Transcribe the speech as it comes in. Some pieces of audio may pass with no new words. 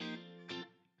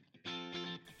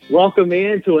Welcome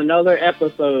in to another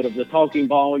episode of the Talking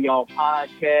Ball Y'all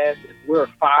podcast. We're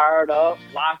fired up,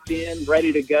 locked in,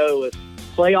 ready to go. It's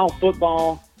playoff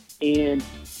football in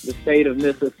the state of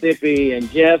Mississippi. And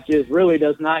Jeff just really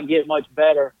does not get much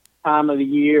better time of the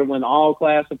year when all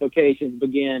classifications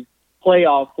begin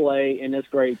playoff play in this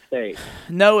great state.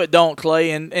 No, it don't,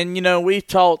 Clay. And we've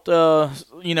talked,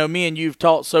 me and you've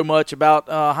talked so much about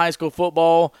high school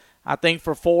football. I think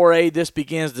for 4A, this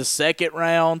begins the second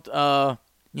round.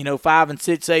 5 and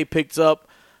 6A picks up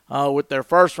with their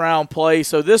first round play.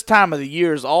 So this time of the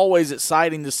year is always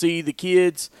exciting to see the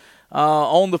kids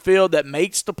on the field that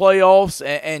makes the playoffs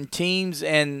and teams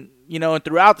and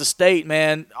throughout the state,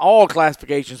 man, all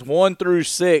classifications 1 through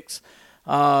 6.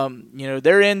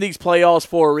 They're in these playoffs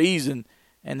for a reason,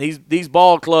 and these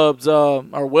ball clubs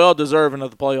are well deserving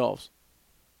of the playoffs.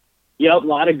 Yep, a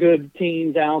lot of good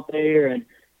teams out there, and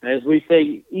as we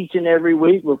say each and every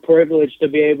week, we're privileged to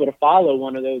be able to follow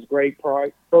one of those great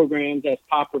programs that's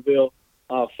Poplarville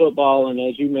football. And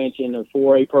as you mentioned, a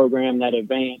 4A program that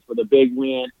advanced with a big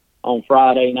win on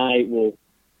Friday night will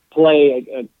play,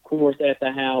 of course, at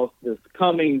the house this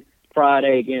coming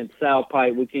Friday against South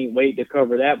Pike. We can't wait to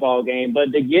cover that ball game.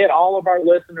 But to get all of our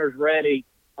listeners ready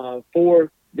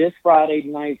for this Friday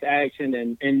night's action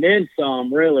and then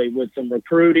some, really, with some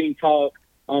recruiting talk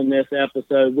on this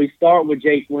episode. We start with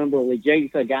Jake Wimberly.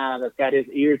 Jake's a guy that's got his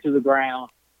ear to the ground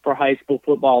for high school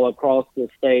football across the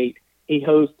state. He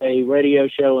hosts a radio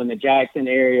show in the Jackson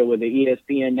area with the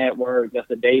ESPN network. That's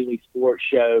a daily sports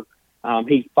show.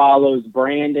 He follows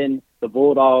Brandon, the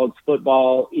Bulldogs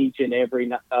football each and every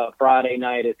Friday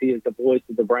night as he is the voice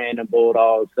of the Brandon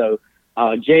Bulldogs. So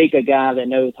Jake, a guy that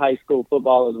knows high school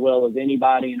football as well as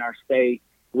anybody in our state.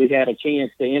 We've had a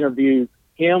chance to interview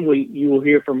him. You will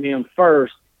hear from him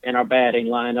first in our batting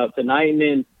lineup tonight. And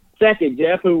then second,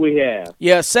 Jeff, who we have?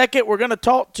 Yeah, second, we're going to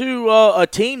talk to a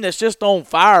team that's just on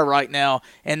fire right now,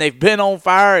 and they've been on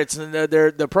fire. It's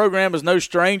the program is no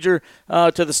stranger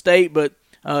to the state, but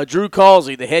Drew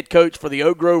Causey, the head coach for the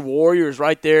Oak Grove Warriors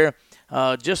right there,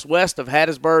 just west of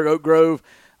Hattiesburg, Oak Grove,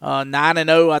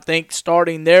 9-0, I think,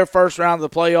 starting their first round of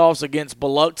the playoffs against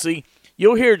Biloxi.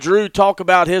 You'll hear Drew talk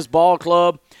about his ball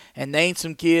club and name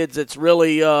some kids that's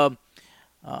really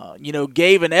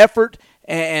gave an effort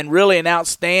and really an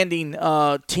outstanding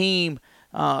team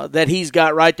that he's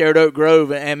got right there at Oak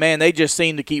Grove. And, man, they just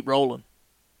seem to keep rolling.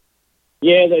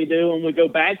 Yeah, they do. And we go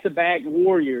back-to-back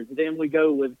Warriors. Then we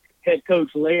go with head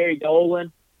coach Larry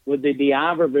Dolan with the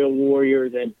D'Iberville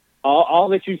Warriors. And all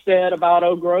that you said about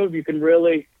Oak Grove, you can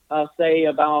really say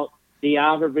about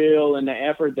D'Iberville and the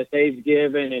effort that they've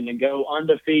given and to go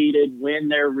undefeated, win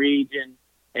their region.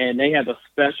 And they have a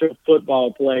special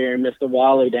football player, Mr.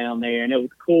 Wally, down there. And it was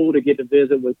cool to get to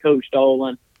visit with Coach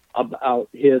Dolan about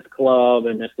his club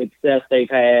and the success they've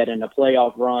had and the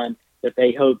playoff run that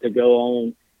they hope to go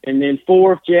on. And then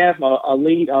fourth, Jeff,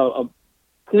 a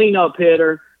cleanup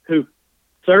hitter who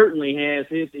certainly has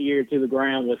his ear to the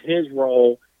ground with his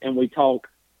role. And we talk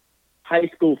high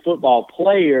school football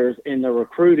players in the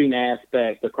recruiting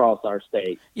aspect across our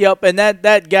state. Yep, and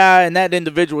that guy and that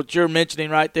individual that you're mentioning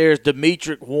right there is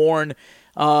Demetric Warren,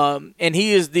 and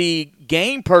he is the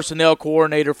game personnel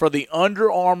coordinator for the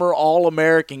Under Armour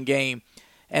All-American game.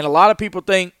 And a lot of people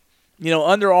think,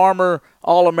 Under Armour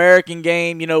All-American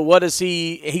game, what is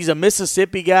he? He's a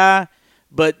Mississippi guy,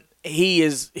 but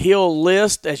he'll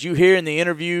list, as you hear in the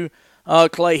interview,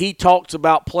 Clay, he talks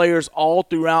about players all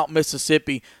throughout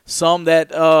Mississippi, some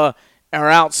that are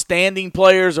outstanding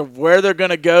players of where they're going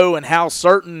to go and how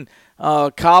certain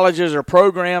colleges or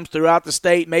programs throughout the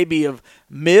state maybe have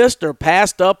missed or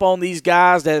passed up on these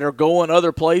guys that are going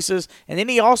other places. And then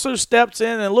he also steps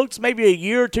in and looks maybe a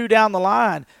year or two down the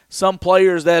line, some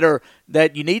players that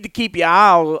you need to keep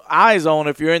your eyes on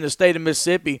if you're in the state of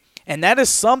Mississippi. And that is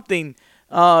something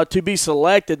to be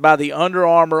selected by the Under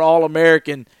Armour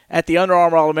All-American at the Under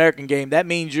Armour All-American game. That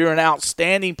means you're an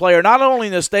outstanding player, not only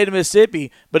in the state of Mississippi,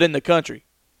 but in the country.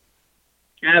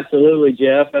 Absolutely,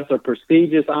 Jeff. That's a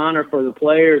prestigious honor for the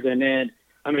players. And then,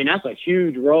 that's a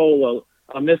huge role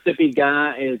a Mississippi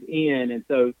guy is in. And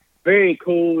so very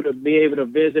cool to be able to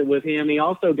visit with him. He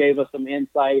also gave us some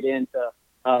insight into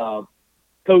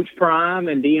Coach Prime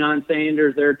and Deion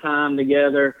Sanders, their time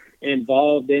together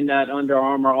involved in that Under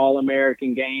Armour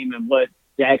All-American game and what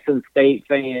Jackson State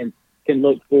fans can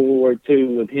look forward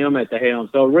to with him at the helm.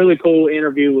 So a really cool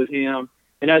interview with him.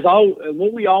 And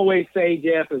what we always say,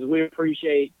 Jeff, is we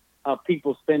appreciate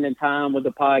people spending time with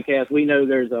the podcast. We know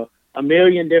there's a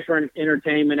million different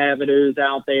entertainment avenues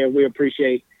out there. We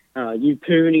appreciate you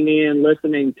tuning in,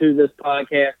 listening to this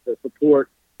podcast. The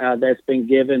support that's been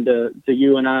given to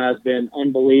you and I has been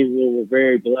unbelievable. We're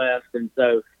very blessed. And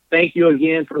so thank you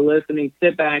again for listening.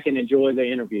 Sit back and enjoy the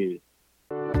interviews.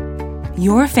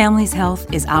 Your family's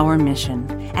health is our mission.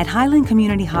 At Highland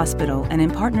Community Hospital and in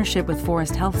partnership with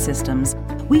Forest Health Systems,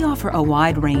 we offer a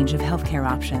wide range of healthcare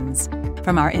options.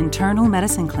 From our internal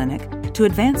medicine clinic to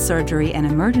advanced surgery and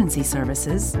emergency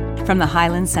services, from the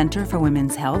Highland Center for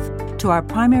Women's Health to our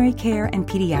primary care and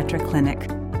pediatric clinic,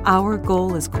 our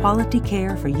goal is quality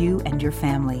care for you and your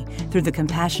family through the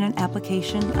compassionate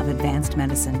application of advanced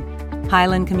medicine.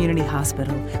 Highland Community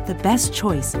Hospital, the best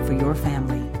choice for your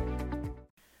family.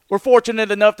 We're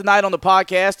fortunate enough tonight on the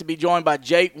podcast to be joined by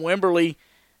Jake Wimberly.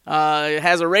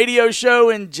 Has a radio show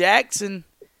in Jackson,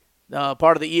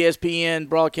 part of the ESPN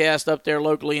broadcast up there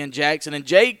locally in Jackson. And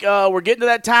Jake, we're getting to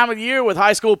that time of year with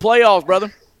high school playoffs,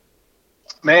 brother.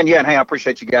 Man, yeah, and hey, I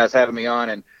appreciate you guys having me on.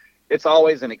 And it's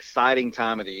always an exciting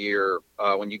time of the year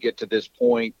when you get to this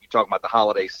point. You talk about the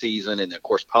holiday season and, of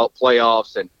course,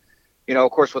 playoffs. And, you know,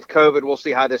 of course, with COVID, we'll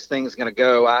see how this thing's going to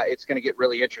go. It's going to get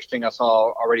really interesting. I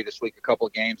saw already this week a couple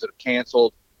of games that have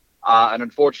canceled. And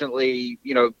unfortunately,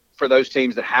 you know, for those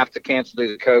teams that have to cancel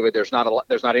due to COVID, there's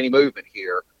not any movement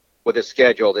here with this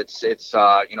schedule. It's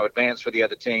advanced for the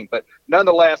other team. But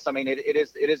nonetheless, I mean, it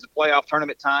is a playoff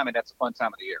tournament time, and that's a fun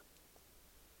time of the year.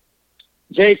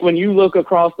 Jake, when you look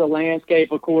across the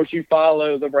landscape, of course, you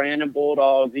follow the Brandon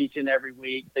Bulldogs each and every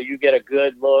week, so you get a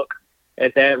good look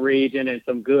at that region and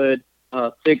some good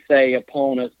 6A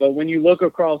opponents. But when you look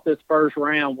across this first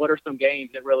round, what are some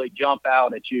games that really jump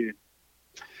out at you?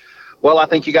 Well, I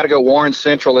think you got to go Warren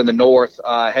Central in the north,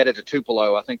 headed to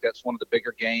Tupelo. I think that's one of the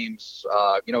bigger games,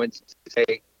 in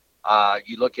 6A.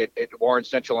 You look at Warren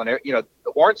Central, and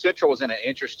Warren Central was in an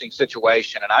interesting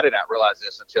situation, and I did not realize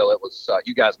this until it was.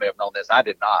 You guys may have known this. I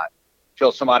did not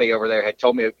until somebody over there had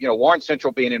told me. Warren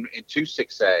Central being in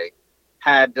 2-6A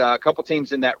had a couple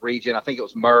teams in that region. I think it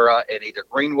was Murrah and either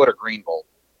Greenwood or Greenville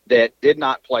that did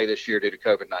not play this year due to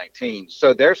COVID-19.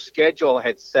 So their schedule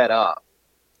had set up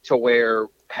to where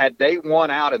had they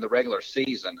won out in the regular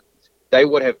season, they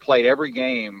would have played every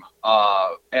game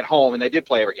at home, and they did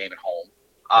play every game at home.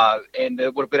 And they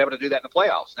would have been able to do that in the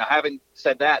playoffs. Now, having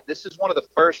said that, this is one of the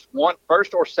first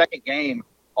or second game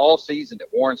all season that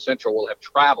Warren Central will have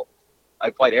traveled. I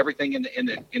played everything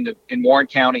in Warren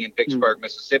County and Vicksburg,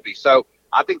 Mississippi. So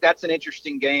I think that's an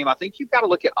interesting game. I think you've got to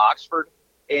look at Oxford.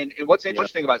 And what's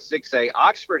interesting about 6A,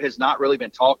 Oxford has not really been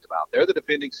talked about. They're the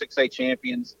defending 6A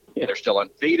champions. They're still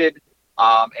undefeated.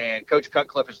 And Coach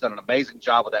Cutcliffe has done an amazing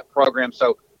job with that program.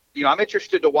 So, I'm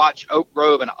interested to watch Oak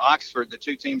Grove and Oxford, the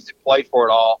two teams that play for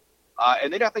it all.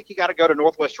 And then I think you got to go to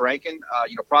Northwest Rankin.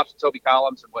 Props to Toby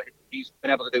Collins and what he's been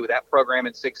able to do with that program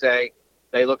in 6A.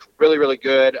 They look really, really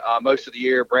good most of the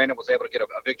year. Brandon was able to get a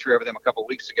victory over them a couple of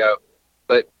weeks ago.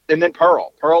 And then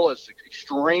Pearl. Pearl is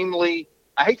extremely,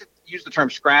 I hate to use the term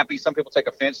scrappy. Some people take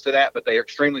offense to that, but they are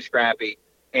extremely scrappy.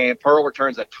 And Pearl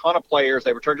returns a ton of players.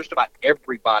 They return just about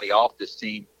everybody off this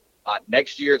team.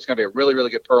 Next year, it's going to be a really, really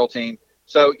good Pearl team.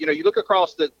 So, you look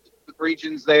across the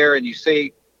regions there and you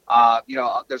see,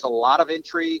 there's a lot of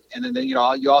intrigue. And then, you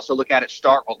also look at it,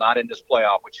 Starkville not in this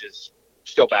playoff, which is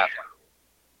still baffling.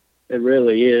 It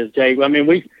really is, Jake. I mean,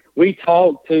 we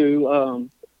talked to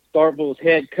Starkville's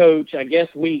head coach, I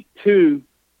guess, week 2,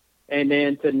 and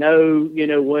then to know,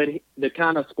 what the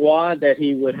kind of squad that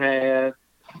he would have,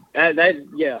 and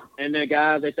the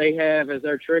guy that they have as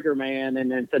their trigger man,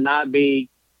 and then to not be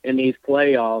in these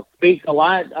playoffs speaks a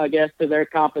lot, I guess, to their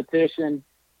competition.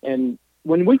 And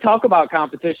when we talk about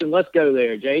competition, let's go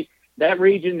there, Jake. That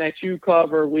region that you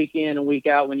cover week in and week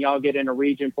out when y'all get in a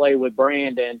region play with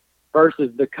Brandon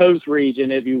versus the coast region,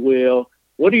 if you will,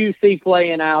 what do you see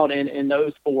playing out in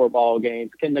those 4 ball games?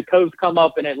 Can the coast come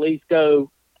up and at least go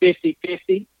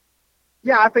 50-50?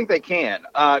 Yeah, I think they can.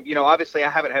 Obviously I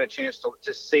haven't had a chance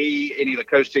to see any of the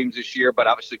coast teams this year, but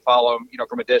obviously follow them,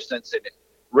 from a distance and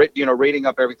reading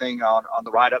up everything on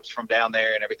the write-ups from down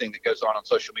there and everything that goes on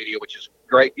social media, which is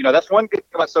great. That's one good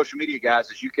thing about social media, guys,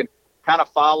 is you can kind of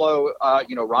follow,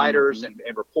 writers and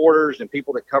reporters and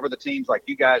people that cover the teams like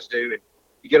you guys do, and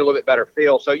you get a little bit better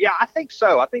feel. So, yeah, I think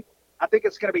so. I think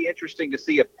it's going to be interesting to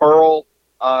see if Pearl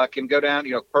can go down.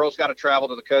 Pearl's got to travel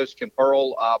to the coast. Can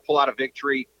Pearl pull out a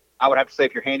victory? I would have to say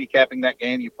if you're handicapping that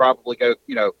game, you probably go,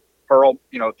 Pearl,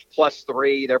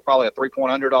 +3. They're probably a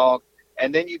 3-point underdog.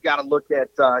 And then you've got to look at,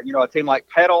 a team like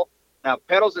Petal. Now,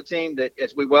 Petal's a team that,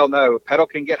 as we well know, Petal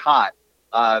can get hot.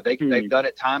 They've done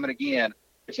it time and again.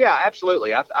 But, yeah,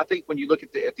 absolutely. I think when you look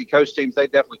at the coast teams, they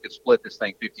definitely could split this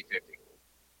thing 50-50.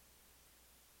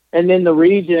 And then the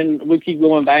region, we keep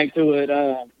going back to it,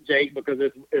 Jake, because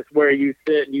it's where you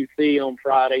sit and you see on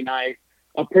Friday night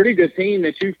a pretty good team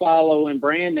that you follow in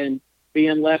Brandon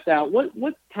being left out.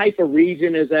 What type of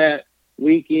region is that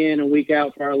week in and week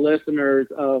out for our listeners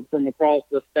from across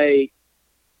the state.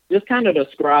 Just kind of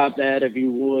describe that, if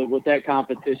you would, what that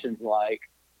competition's like.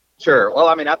 Sure. Well,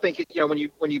 I mean, I think when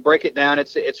you break it down,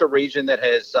 it's a region that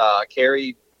has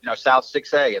carried South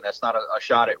 6A, and that's not a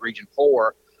shot at Region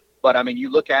 4. But I mean, you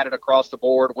look at it across the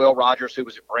board. Will Rogers, who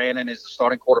was at Brandon, is the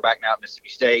starting quarterback now at Mississippi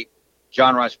State.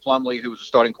 John Rice Plumlee, who was the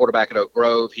starting quarterback at Oak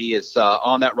Grove, he is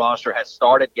on that roster, has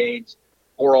started games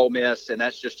for Ole Miss, and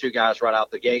that's just two guys right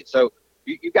out the gate. So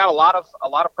you've got a lot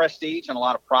of prestige and a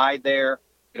lot of pride there.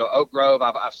 Oak Grove,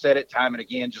 I've said it time and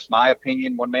again, just my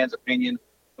opinion, one man's opinion,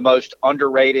 the most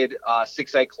underrated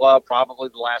 6A club probably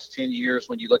the last 10 years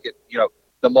when you look at,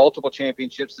 the multiple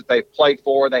championships that they've played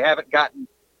for. They haven't gotten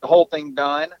the whole thing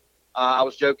done. I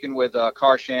was joking with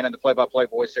Carr Shannon, the play-by-play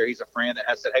voice there. He's a friend that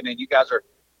has said, hey, man, you guys are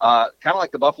kind of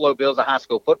like the Buffalo Bills of high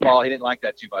school football. He didn't like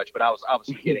that too much, but I was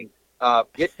kidding.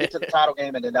 Get to the title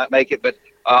game and then not make it, but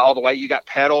all the way. You got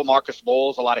Petal, Marcus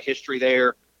Bowles, a lot of history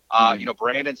there.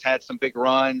 Brandon's had some big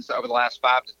runs over the last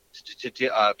 5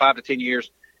 to 10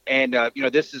 years. And,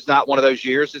 this is not one of those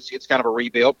years. It's kind of a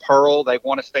rebuild. Pearl, they've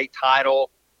won a state title.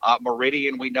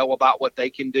 Meridian, we know about what they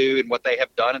can do and what they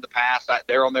have done in the past.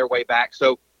 They're on their way back.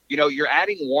 So, you're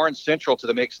adding Warren Central to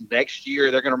the mix next year.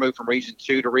 They're going to move from Region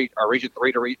 2 to Region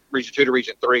 3 to Region 2 to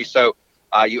Region 3. So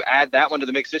you add that one to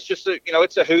the mix. It's just,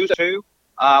 it's a who's who.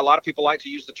 A lot of people like to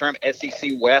use the term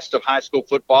SEC West of high school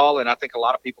football, and I think a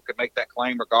lot of people could make that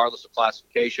claim regardless of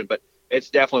classification, but it's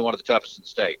definitely one of the toughest in the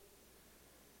state.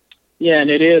 Yeah,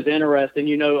 and it is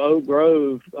interesting. Oak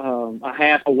Grove, a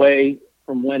half away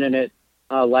from winning it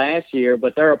last year,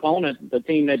 but their opponent, the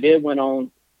team that did went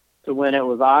on to win it,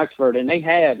 was Oxford, and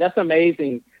that's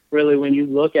amazing, really, when you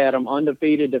look at them,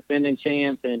 undefeated defending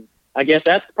champs, and I guess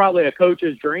that's probably a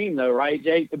coach's dream, though, right,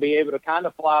 Jake, to be able to kind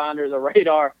of fly under the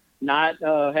radar, not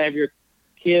have your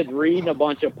kids reading a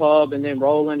bunch of pub and then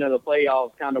roll into the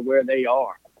playoffs kind of where they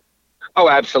are. Oh,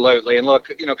 absolutely. And look,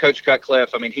 Coach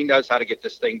Cutcliffe, I mean, he knows how to get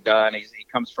this thing done. He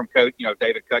comes from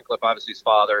David Cutcliffe, obviously his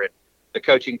father, and the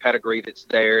coaching pedigree that's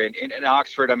there. And in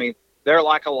Oxford, I mean, they're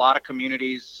like a lot of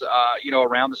communities,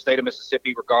 around the state of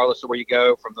Mississippi, regardless of where you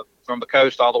go from the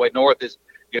coast all the way north. Is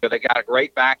they got a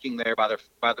great backing there by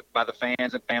the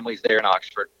fans and families there in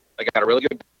Oxford. They got a really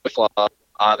good club.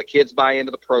 The kids buy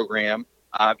into the program.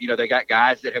 They got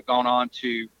guys that have gone on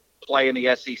to play in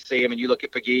the SEC. I mean, you look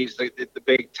at Pegues, the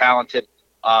big talented,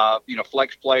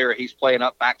 flex player. He's playing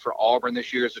up back for Auburn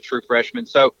this year as a true freshman.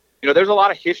 So, there's a lot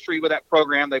of history with that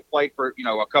program. They played for,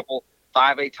 a couple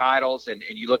 5A titles, and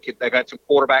you look at, they've had some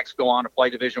quarterbacks go on to play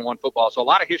Division I football. So a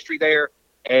lot of history there.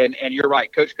 And you're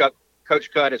right. Coach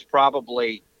Cut is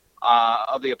probably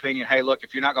of the opinion, hey, look,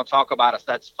 if you're not going to talk about us,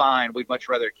 that's fine. We'd much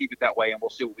rather keep it that way, and we'll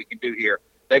see what we can do here.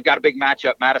 They've got a big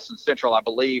matchup, Madison Central, I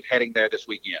believe, heading there this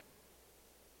weekend.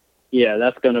 Yeah,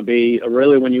 that's going to be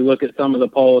really, when you look at some of the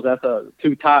polls, that's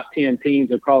two top 10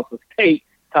 teams across the state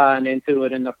tying into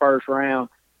it in the first round.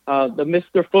 The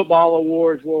Mr. Football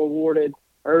Awards were awarded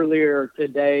earlier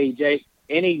today. Jake,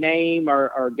 any name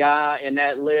or guy in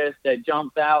that list that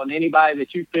jumps out, and anybody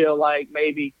that you feel like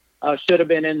maybe should have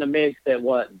been in the mix that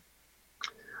wasn't?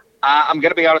 I'm going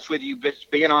to be honest with you,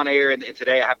 being on air and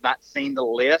today, I have not seen the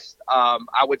list.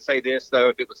 I would say this, though,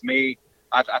 if it was me,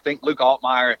 I think Luke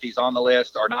Altmaier, if he's on the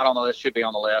list or not on the list, should be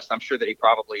on the list. I'm sure that he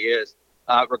probably is.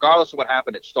 Regardless of what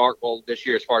happened at Starkville this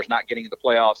year as far as not getting in the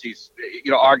playoffs, he's,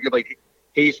 arguably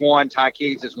he's won. Ty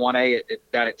Keys is 1A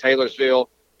down at Taylorsville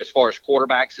as far as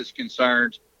quarterbacks is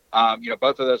concerned.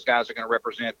 Both of those guys are going to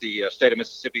represent the state of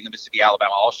Mississippi in the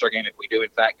Mississippi-Alabama All-Star game if we do, in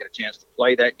fact, get a chance to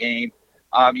play that game.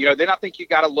 Then I think you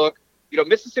got to look,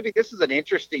 Mississippi, this is an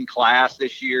interesting class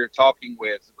this year, talking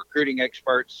with recruiting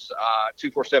experts,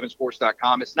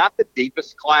 247sports.com. It's not the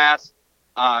deepest class.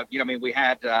 We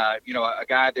had, a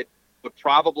guy that would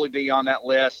probably be on that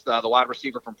list, the wide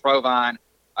receiver from Provine,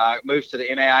 moves to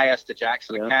the NAIS to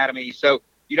Jackson Academy. So,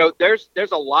 there's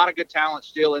a lot of good talent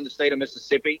still in the state of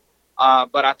Mississippi.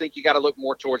 But I think you got to look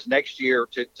more towards next year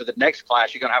to the next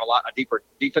class. You're going to have a deeper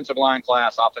defensive line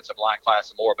class, offensive line class,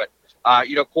 and more. But,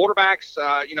 quarterbacks,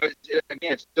 again,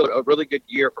 it's still a really good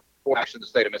year for quarterbacks in the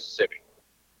state of Mississippi.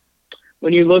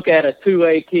 When you look at a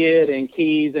 2A kid in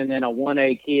Keys and then a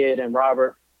 1A kid and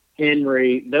Robert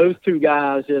Henry, those two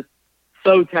guys just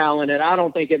so talented. I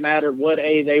don't think it mattered what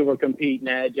A they were competing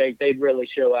at, Jake. They'd really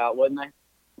show out, wouldn't they?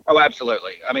 Oh,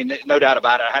 absolutely. I mean, no doubt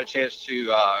about it. I had a chance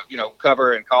to,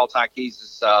 cover and call Ty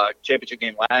Keys' championship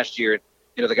game last year.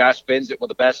 The guy spins it with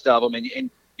the best of them. And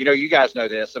you guys know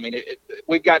this. I mean,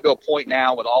 we've got to a point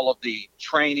now with all of the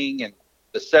training and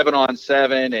the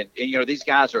 7-on-7. And these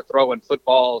guys are throwing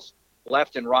footballs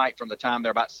left and right from the time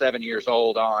they're about 7 years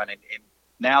old on. And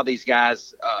now these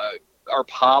guys are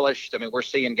polished. I mean, we're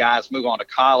seeing guys move on to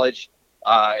college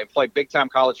and play big-time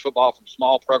college football from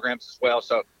small programs as well.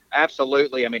 So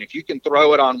absolutely. I mean, if you can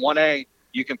throw it on 1A,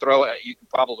 you can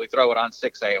probably throw it on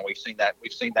 6A, and we've seen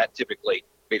that typically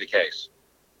be the case.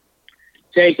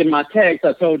 Jake, in my text,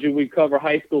 I told you we cover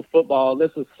high school football.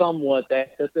 This is somewhat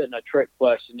that. This isn't a trick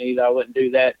question either. I wouldn't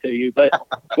do that to you. But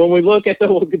when we look at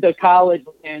the college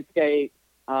landscape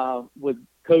with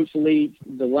Coach Leach,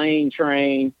 the Lane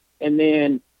Train, and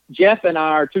then Jeff and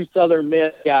I are two Southern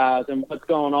Miss guys and what's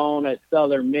going on at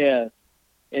Southern Miss.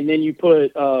 And then you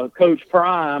put Coach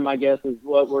Prime, I guess is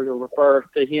what we're to refer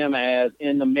to him as,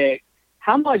 in the mix.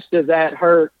 How much does that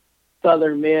hurt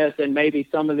Southern Miss and maybe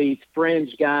some of these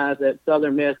fringe guys that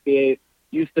Southern Miss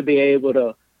used to be able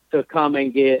to come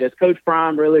and get? Is Coach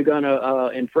Prime really going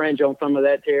to infringe on some of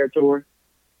that territory?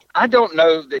 I don't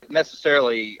know that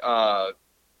necessarily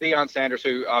Deion Sanders,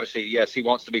 who obviously, yes, he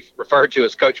wants to be referred to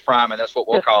as Coach Prime, and that's what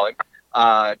we'll call him,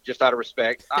 just out of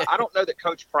respect. I don't know that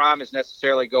Coach Prime is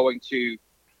necessarily going to,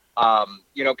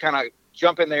 kind of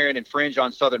jump in there and infringe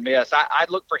on Southern Miss. I'd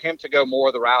look for him to go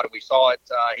more the route, and we saw it.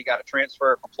 He got a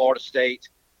transfer from Florida State,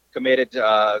 committed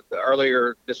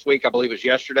earlier this week, I believe it was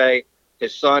yesterday.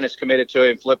 His son is committed to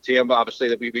him, flipped him. Obviously,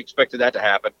 that we expected that to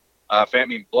happen.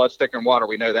 Blood's thicker than water.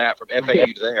 We know that from FAU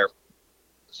to there.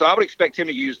 So I would expect him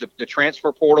to use the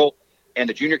transfer portal and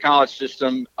the junior college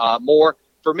system more.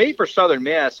 For me, for Southern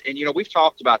Miss, and, we've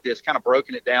talked about this, kind of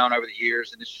broken it down over the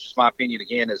years, and this is just my opinion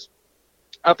again, is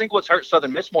I think what's hurt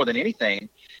Southern Miss more than anything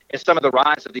is some of the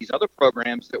rise of these other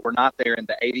programs that were not there in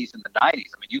the 80s and the 90s.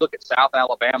 I mean, you look at South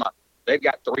Alabama, they've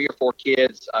got 3 or 4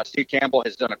 kids. Steve Campbell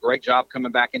has done a great job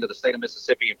coming back into the state of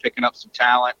Mississippi and picking up some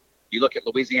talent. You look at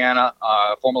Louisiana,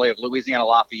 formerly of Louisiana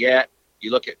Lafayette. You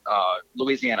look at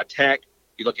Louisiana Tech.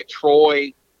 You look at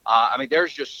Troy.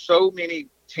 There's just so many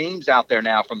teams out there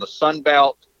now from the Sun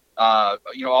Belt, all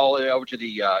the way over to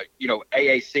the,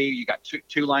 AAC. You got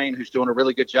Tulane, who's doing a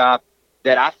really good job.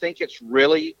 That I think it's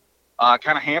really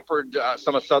kind of hampered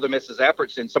some of Southern Miss's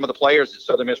efforts, and some of the players that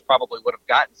Southern Miss probably would have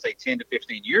gotten, say, 10 to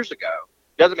 15 years ago.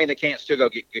 Doesn't mean they can't still go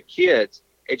get good kids.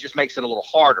 It just makes it a little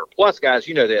harder. Plus, guys,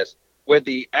 you know this, with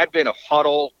the advent of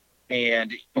Huddle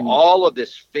and all of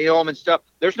this film and stuff,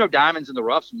 there's no diamonds in the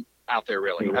roughs out there,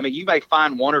 really. I mean, you may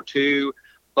find 1 or 2,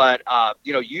 but,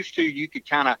 used to, you could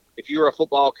kind of, if you were a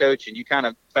football coach and you kind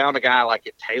of found a guy like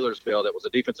at Taylorsville that was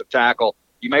a defensive tackle,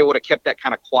 you may would have kept that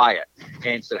kind of quiet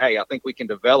and said, hey, I think we can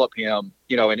develop him,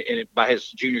 and by his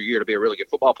junior year to be a really good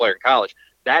football player in college.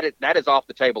 That is off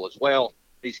the table as well.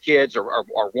 These kids are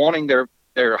wanting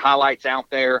their highlights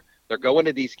out there. They're going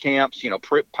to these camps,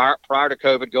 prior to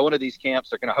COVID, going to these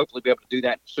camps. They're going to hopefully be able to do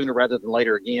that sooner rather than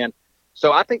later again.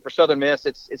 So I think for Southern Miss,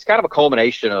 it's kind of a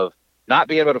culmination of not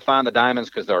being able to find the diamonds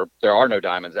because there are no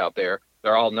diamonds out there.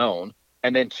 They're all known.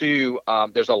 And then 2,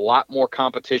 there's a lot more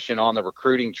competition on the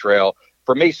recruiting trail.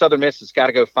 For me, Southern Miss has got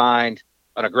to go find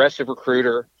an aggressive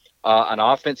recruiter, an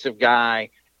offensive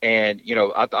guy. And,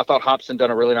 I thought Hobson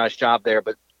done a really nice job there.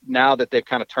 But now that they've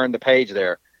kind of turned the page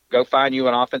there, go find you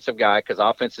an offensive guy, because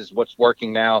offense is what's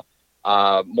working now.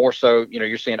 More so,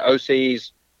 you're seeing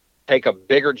OCs take a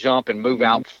bigger jump and move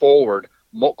out forward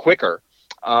quicker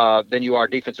than you are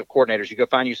defensive coordinators. You go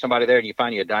find you somebody there and you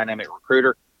find you a dynamic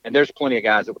recruiter. And there's plenty of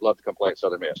guys that would love to come play at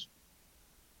Southern Miss.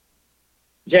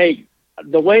 Jake,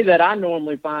 the way that I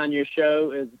normally find your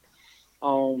show is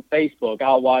on Facebook.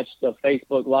 I'll watch the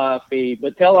Facebook live feed.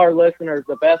 But tell our listeners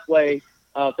the best way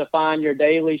to find your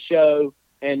daily show,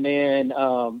 and then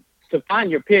to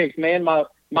find your picks. Man,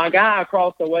 my guy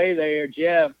across the way there,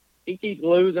 Jeff, he keeps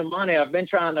losing money. I've been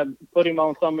trying to put him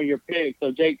on some of your picks.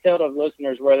 So, Jake, tell the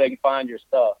listeners where they can find your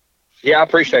stuff. Yeah, I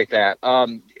appreciate that.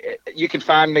 You can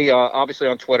find me obviously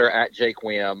on Twitter at Jake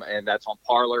Wim, and that's on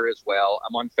Parler as well.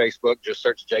 I'm on Facebook. Just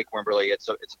search Jake Wimberly. It's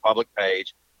a public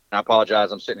page. And I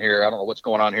apologize. I'm sitting here. I don't know what's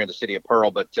going on here in the city of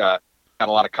Pearl, but got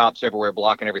a lot of cops everywhere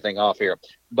blocking everything off here.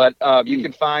 But you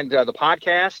can find the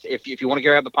podcast. If you want to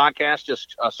grab the podcast,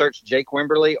 just search Jake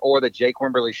Wimberly or the Jake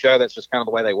Wimberly Show. That's just kind of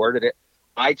the way they worded it.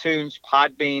 iTunes,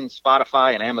 Podbean,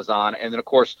 Spotify, and Amazon. And then, of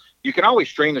course, you can always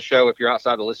stream the show if you're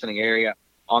outside the listening area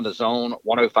on the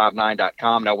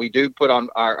zone1059.com. Now, we do put on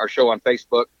our show on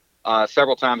Facebook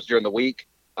several times during the week.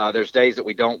 There's days that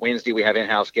we don't. Wednesday, we have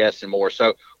in-house guests and more.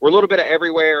 So we're a little bit of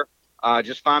everywhere.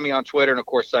 Just find me on Twitter. And, of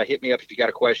course, hit me up if you got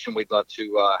a question. We'd love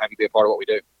to have you be a part of what we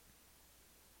do.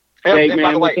 Hey,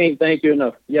 man, we can't thank you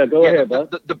enough. Yeah, go ahead,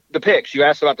 bud. The picks. You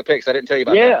asked about the picks. I didn't tell you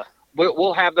about that.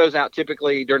 We'll have those out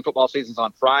typically during football seasons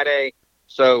on Friday.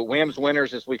 So Wim's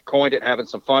winners, as we've coined it, having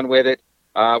some fun with it.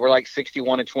 We're like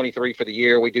 61-23 for the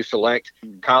year. We do select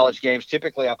college games.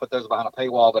 Typically, I put those behind a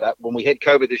paywall. But when we hit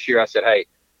COVID this year, I said, hey,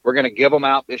 we're going to give them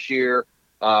out this year.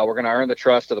 We're going to earn the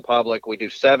trust of the public. We do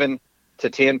 7 to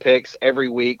 10 picks every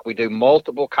week. We do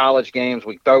multiple college games.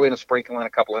 We throw in a sprinkle in a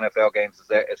couple NFL games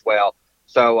as well.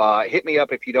 So hit me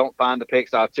up if you don't find the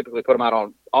picks. I'll typically put them out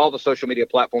on all the social media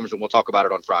platforms, and we'll talk about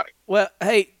it on Friday. Well,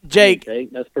 hey, Jake,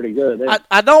 that's pretty good.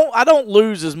 I don't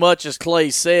lose as much as Clay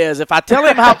says. If I tell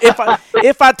him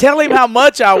if I tell him how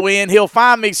much I win, he'll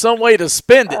find me some way to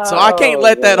spend it. So I can't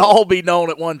let that all be known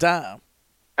at one time.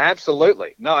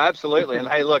 Absolutely. No, absolutely. And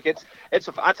hey, look,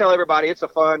 I tell everybody it's a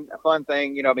fun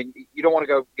thing. You know, I mean, you don't want to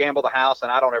go gamble the house,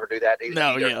 and I don't ever do that either.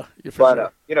 No, yeah. But,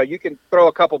 sure. You know, you can throw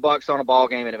a couple bucks on a ball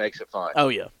game and it makes it fun. Oh,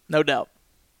 yeah. No doubt.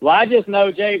 Well, I just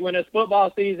know, Jake, when it's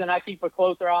football season, I keep a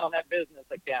closer eye on that business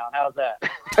account. How's that?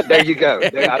 There you go.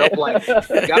 I don't blame you.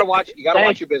 You got to watch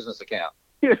your business account.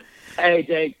 Hey,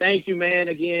 Jake, thank you, man,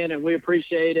 again, and we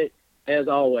appreciate it as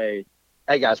always.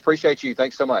 Hey, guys, appreciate you.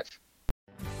 Thanks so much.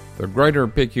 The Greater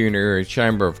Picayune Area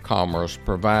Chamber of Commerce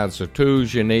provides the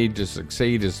tools you need to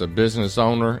succeed as a business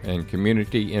owner and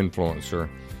community influencer.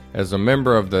 As a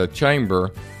member of the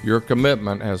Chamber, your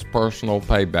commitment has personal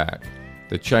payback.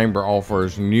 The Chamber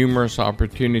offers numerous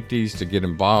opportunities to get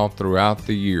involved throughout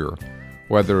the year,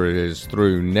 whether it is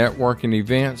through networking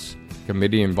events,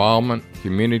 committee involvement,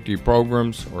 community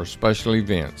programs, or special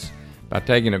events. By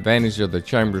taking advantage of the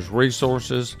Chamber's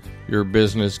resources, your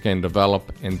business can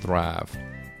develop and thrive.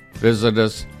 Visit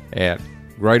us at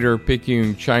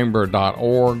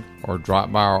greaterpicayunechamber.org or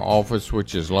drop by our office,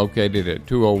 which is located at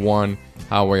 201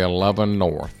 Highway 11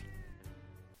 North.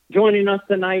 Joining us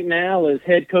tonight now is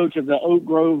head coach of the Oak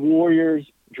Grove Warriors,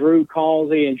 Drew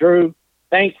Causey. And Drew,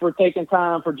 thanks for taking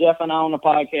time for Jeff and I on the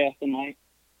podcast tonight.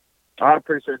 I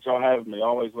appreciate y'all having me. I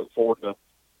always look forward to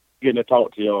getting to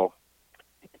talk to y'all.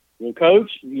 Well, Coach,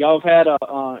 y'all have had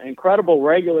an incredible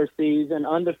regular season,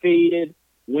 undefeated,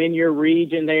 win your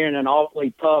region there in an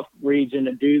awfully tough region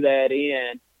to do that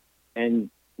in. And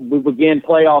we begin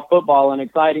playoff football, an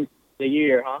exciting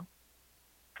year, huh?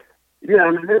 Yeah,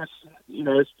 I mean,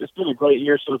 it's been a great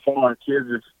year so far. Our kids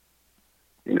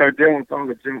have, dealing with all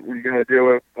the junk we got to deal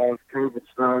with, all this COVID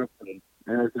stuff.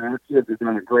 And our kids have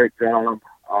done a great job,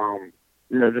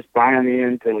 just buying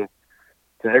into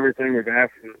everything we've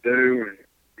asked them to do. And,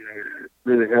 it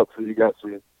really helps when you got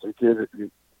some kids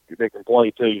that can play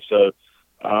too. So,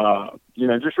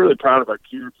 just really proud of our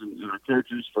kids and our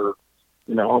coaches for,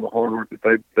 all the hard work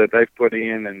that they've put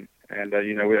in. And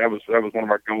that was one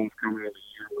of our goals coming into the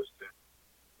year was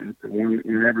to win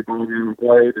every ball game we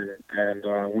played and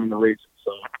win the region.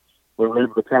 So we were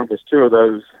able to accomplish 2 of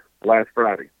those last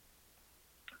Friday.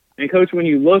 And, Coach, when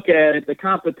you look at it, the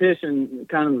competition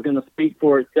kind of is going to speak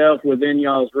for itself within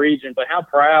y'all's region. But how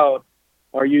proud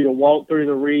are you to walk through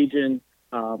the region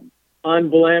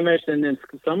unblemished, and then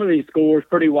some of these scores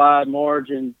pretty wide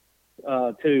margin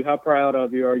too? How proud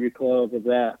of you are your club of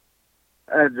that?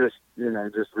 I just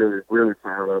really, really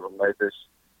proud of them. They just,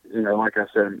 like I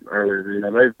said earlier,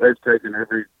 they've taken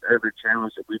every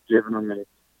challenge that we've given them. And,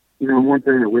 one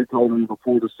thing that we told them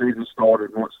before the season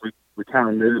started, once we kind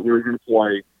of knew that we were going to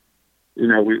play,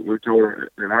 we told them,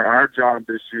 and our job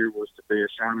this year was to be a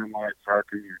shining light for our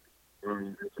community,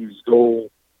 from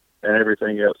school and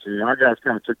everything else. And, our guys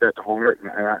kind of took that to heart,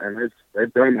 and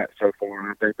they've done that so far. And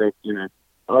I think they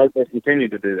continue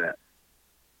to do that.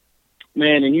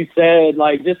 Man, and you said,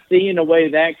 just seeing the way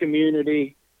that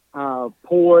community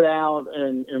poured out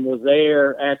and was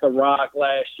there at the Rock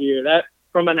last year, that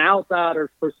from an outsider's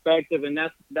perspective, and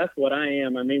that's what I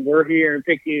am. I mean, we're here in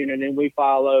Picayune, and then we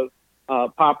follow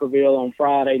Poplarville on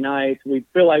Friday nights. We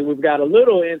feel like we've got a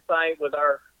little insight with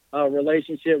our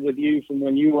relationship with you from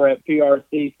when you were at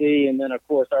PRCC, and then, of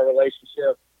course, our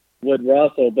relationship with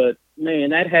Russell. But, man,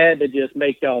 that had to just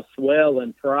make y'all swell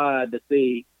in pride to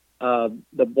see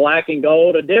the black and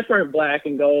gold, a different black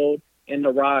and gold in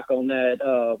the Rock on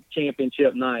that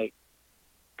championship night.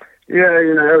 Yeah,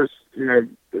 it was,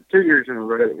 the 2 years in a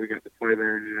row that we got to play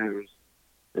there, it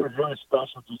was really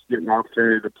special just getting an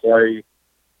opportunity to play,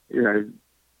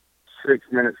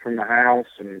 6 minutes from the house,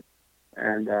 and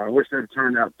I wish it had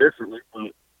turned out differently,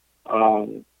 but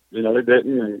they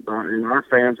didn't, and our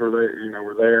fans were there,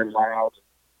 were there and loud,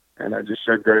 and I just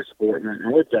showed great support,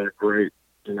 and we've got a great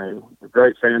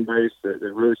fan base that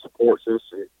really supports us,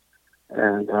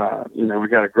 and we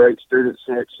got a great student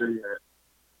section that,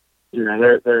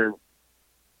 they're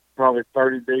probably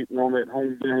 30 deep on at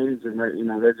home games, and they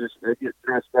get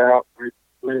stressed out, they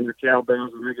playing their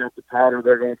cowbells, and they got the powder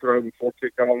they're going to throw before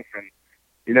kickoff, and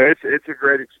it's a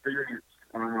great experience.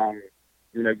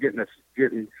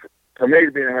 Getting for me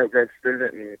to be an Oak Grove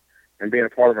student and being a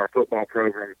part of our football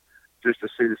program, just to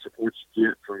see the support you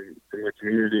get from the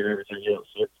community and everything else.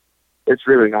 It's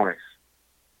really nice.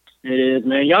 It is,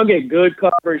 man. Y'all get good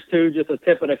coverage, too. Just a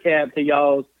tip of the cap to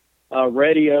y'all's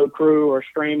radio crew or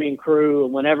streaming crew.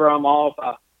 Whenever I'm off,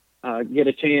 I get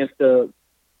a chance to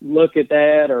look at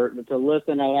that or to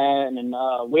listen to that. And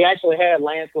we actually had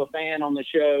Lance LaFan on the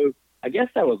show. I guess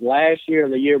that was last year or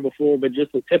the year before, but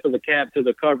just a tip of the cap to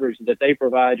the coverage that they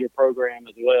provide your program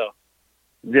as well.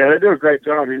 Yeah, they do a great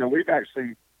job. We've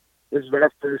actually, this is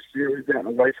our first year we've gotten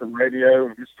away from radio,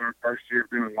 and this is our first year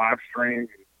doing live stream.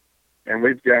 And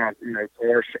we've got,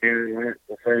 Forrest, Shannon, Lance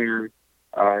LaFan,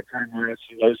 Kurt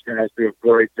Massey, those guys do a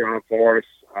great job for us.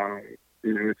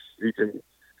 You can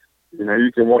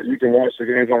watch the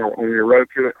games on your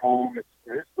Roku at home.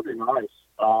 It's pretty nice.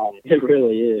 It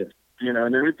really is.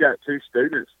 And then we've got 2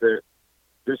 students that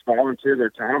just volunteer their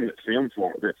time that film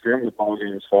the ball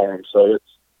games for them. So it's,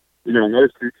 and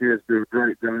those 2 kids do a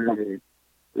great job. And,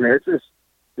 it's just,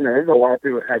 there's a lot of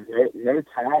people that have no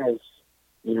ties,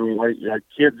 like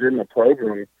kids in the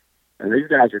program, and these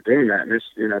guys are doing that. And it's,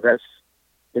 that's,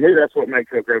 to me, that's what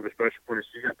makes Oak Grove a special place.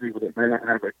 You got people that may not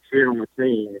have a kid on the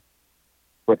team,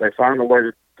 but they find a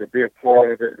way to be a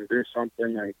part of it and do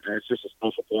something, and it's just a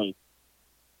special thing.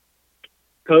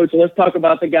 Coach, let's talk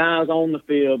about the guys on the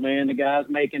field, man, the guys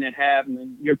making it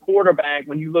happen. Your quarterback,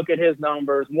 when you look at his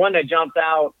numbers, one that jumps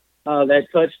out, that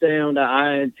touchdown to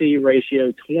INT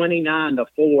ratio,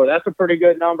 29-4. That's a pretty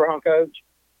good number, huh, Coach?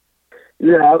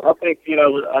 Yeah, I think, you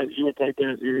would take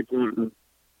that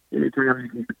anytime you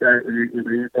can get that,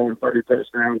 you're throwing 30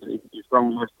 touchdowns, you're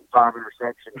throwing less than 5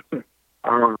 interceptions.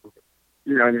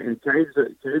 And Cade's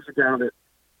a guy that,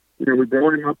 we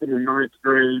brought him up in the 9th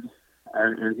grade,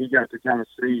 and he got to kind of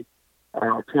see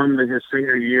Plumlee his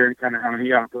senior year and kind of how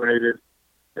he operated.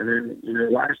 And then,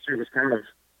 last year was kind of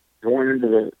going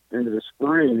into the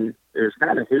spring. It was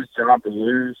kind of his job to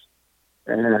lose.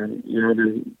 And,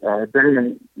 then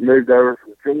Damon moved over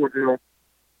from Georgia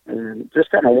and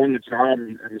just kind of won the job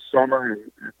in the summer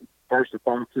and first of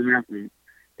fall camp. And,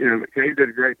 McKay did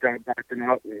a great job backing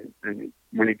up. And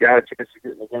when he got a chance to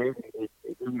get in the game, he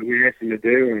did what we asked him to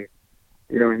do.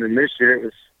 And then this year it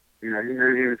was, he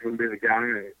knew he was going to be the guy.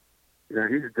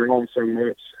 And, he's grown so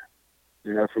much,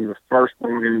 from the first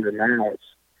ball game to now.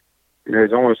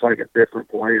 He's almost like a different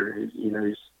player.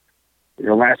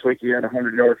 Last week he had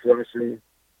 100 yards rushing,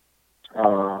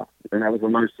 and that was the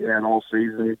most he had all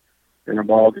season in a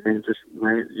ball game. Just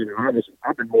ran,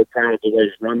 I've been more proud of the way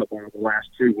he's run the ball the last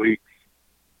 2 weeks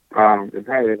than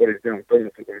probably what he's done throwing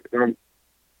the football.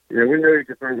 We knew he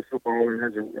could throw the football and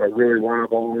has a really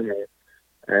live arm,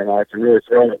 and I can really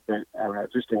throw it. But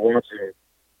just to watch him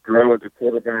grow as a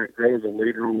quarterback, grow as a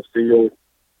leader on the field,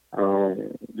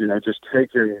 just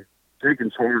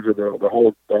taking charge of the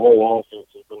whole offense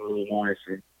has been really nice,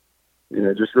 and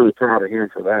just really proud of him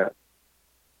for that.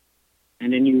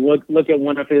 And then you look at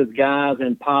one of his guys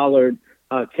in Pollard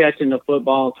catching the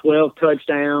football, 12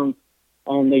 touchdowns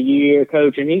on the year,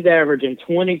 Coach, and he's averaging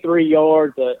 23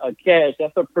 yards a catch.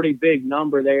 That's a pretty big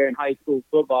number there in high school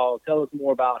football. Tell us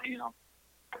more about him.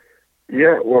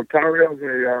 Yeah, well, Tyrell's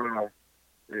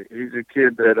he's a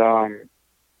kid that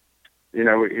he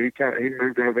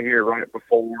moved over here right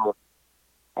before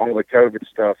all the COVID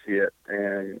stuff hit,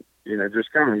 and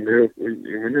just kind of knew we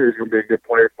knew he was going to be a good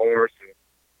player for us.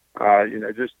 And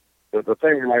just the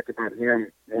thing we liked about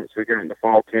him once we got into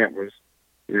fall camp was,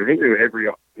 he knew every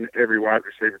wide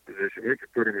receiver position. We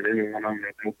could put him in any one of them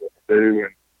that knows what to do,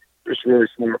 and just really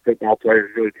smart football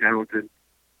players, really talented.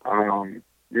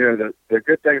 The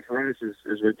good thing for us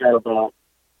is we've got about,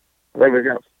 I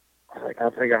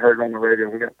think I heard on the radio,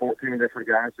 we got 14 different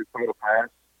guys who throw the pass.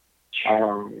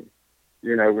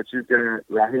 But you've got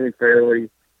Raheem Fairley,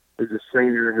 who's a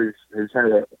senior, who's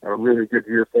had a really good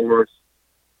year for us.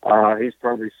 He's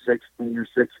probably 6'4",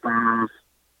 6'5".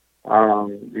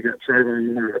 You got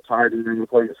Trayvon Miller, a tight end, who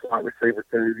plays a slot receiver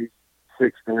too.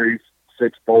 He's 6'3",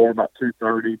 6'4", about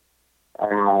 230.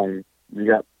 You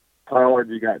got Pollard,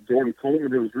 you got Jordan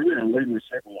Coleman, who was really a leading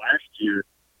receiver last year.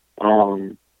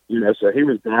 So he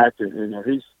was back, and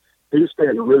he's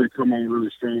starting to really come on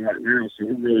really strong right now. So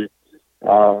he really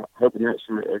hoping that's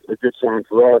a good sign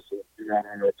for us.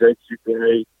 Jake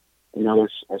Supre,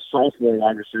 a sophomore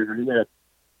wide receiver, he had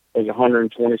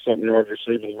 120-something yards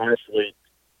receiving last week.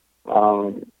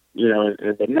 But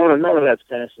none of that's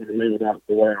passing to me without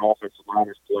the way our offensive line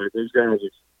is played. These guys,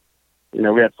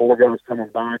 we had 4 guys coming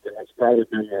back, and that's probably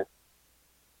been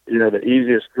the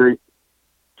easiest group.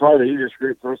 Probably the easiest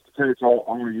group for us to coach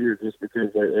all year, just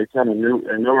because they kind of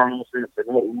they know our offense, they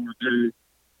know what we want to do.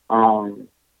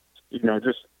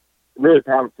 Just really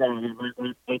proud of them.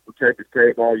 They protected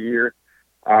Cade all year.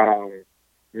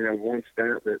 One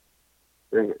stat that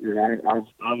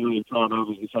I'm really proud of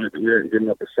is the fact that we haven't given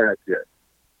up a sack yet.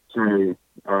 So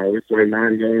we played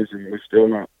 9 games, and we still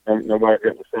nobody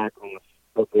got the sack on us.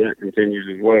 Hopefully that continues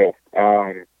as well.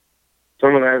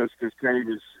 Some of that is because Cade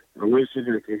is elusive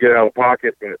and can get out of the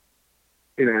pocket, but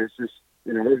it's just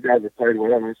those guys have played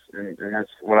well, and that's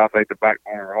what I think the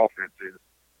backbone of our offense is.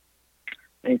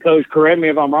 And Coach, correct me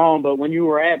if I'm wrong, but when you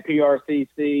were at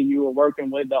PRCC, you were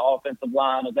working with the offensive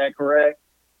line. Is that correct?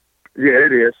 Yeah,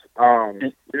 it is.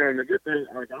 And the good thing,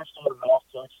 I started off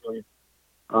actually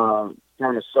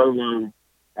kind of solo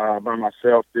by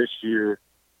myself this year,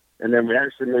 and then we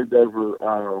actually moved over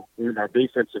with our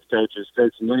defensive coaches,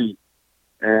 Coach Lee,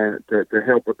 and to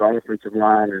help with the offensive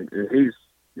line, and he's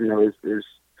is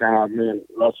kind of, me and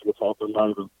Russell were talking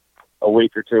about a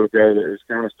week or two ago, that it's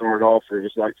kind of started off, it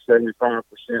was like 75%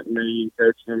 me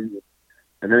coaching,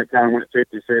 and then it kind of went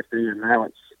 50-50, and now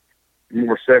it's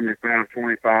more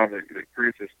 75-25 that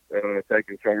Chris is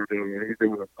taking charge of, and he's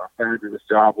doing a fabulous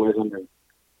job with them,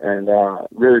 and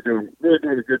really doing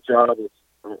a good job of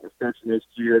coaching his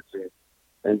kids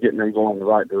and getting them going in the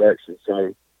right direction.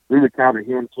 So really kind of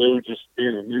him too, just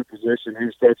being a new position, he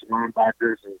was coaching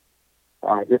linebackers, and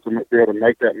get to be able to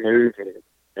make that move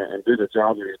and do the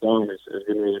job that he's doing has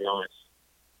been really nice.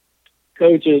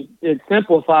 Coach, it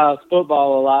simplifies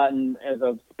football a lot, and as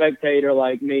a spectator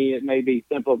like me, it may be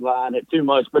simplifying it too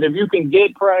much. But if you can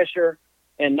get pressure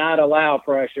and not allow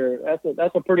pressure,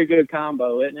 that's a pretty good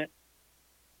combo, isn't it?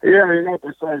 Yeah, what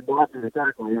they say, blocking and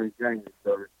tackling wins games.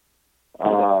 So,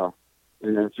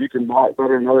 if you can block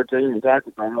better than another team and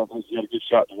tackle better, I think you got a good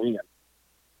shot to win.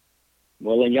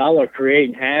 Well, and y'all are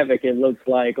creating havoc, it looks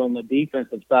like, on the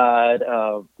defensive side,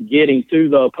 getting to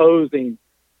the opposing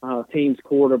team's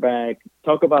quarterback.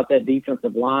 Talk about that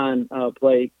defensive line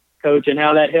play, Coach, and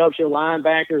how that helps your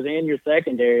linebackers and your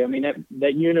secondary. I mean,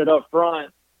 that unit up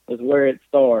front is where it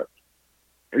starts.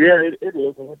 Yeah, it is.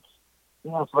 And it's,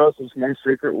 for us, it's no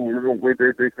secret. When we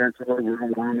do defensively, we're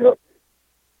going to line up,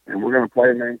 and we're going to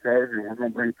play main coverage, and we're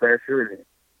going to bring pressure,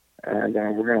 and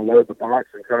we're going to load the box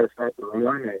and try to start the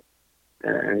run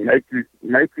and make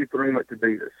you throw it to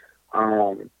beat us.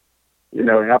 And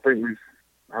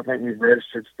I think we've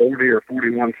registered 40 or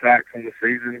 41 sacks in the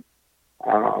season.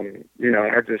 Our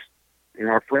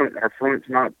front's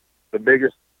not the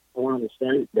biggest one in the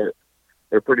state, but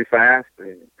they're pretty fast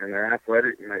and they're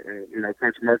athletic, and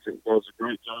Coach Merchant does a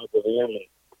great job with them,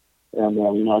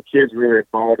 and our kids really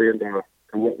have bought into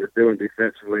what we're doing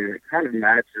defensively, and it kind of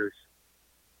matches.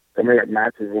 I mean, it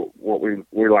matches what we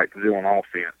like to do on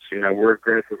offense. We're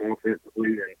aggressive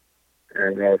offensively,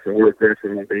 and so we're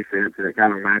aggressive on defense, and it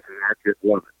kind of matches. Our kids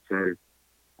love it.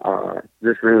 So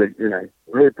just really,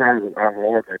 really proud of how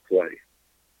hard they play.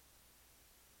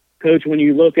 Coach, when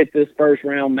you look at this first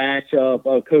round matchup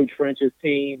of Coach French's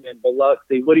team and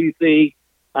Biloxi, what do you see?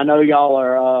 I know y'all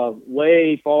are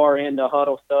way far into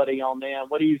huddle study on them.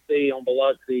 What do you see on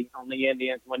Biloxi, on the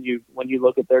Indians, when you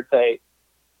look at their tape?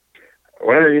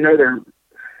 Well, they're,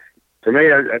 to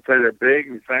me, I'd say they're big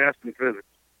and fast and physical.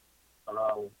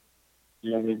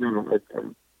 They've got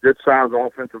a good sized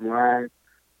offensive line.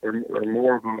 They're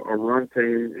more of a run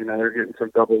team. They're getting some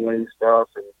double wing stuff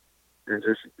and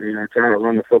just trying to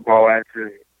run the football at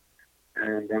you.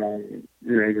 And then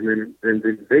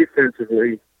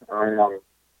defensively,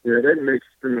 they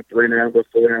mixed in the 3 now, but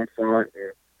 4 down front.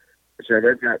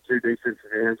 They've got 2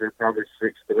 defensive ends. They're probably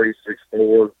 6'3",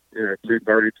 6'4",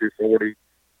 230, 240.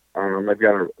 They've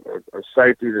got a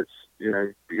safety that's,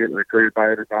 getting recruited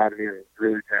by everybody and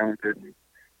really talented. And,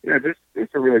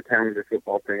 just a really talented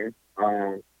football team.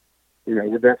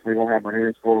 We're definitely going to have our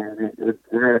hands full. We're going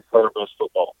to play our best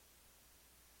football.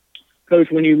 Coach,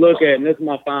 when you look at, and this is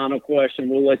my final question,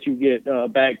 we'll let you get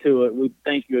back to it. We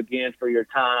thank you again for your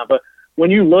time. But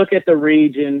when you look at the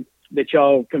region that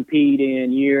y'all compete in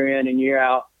and year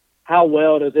out, how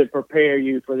well does it prepare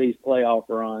you for these playoff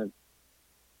runs?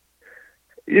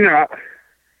 I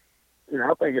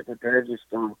think it prepares us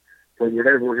for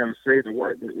whatever we're going to see. The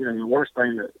worst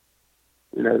thing that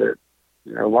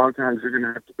a lot of times you're going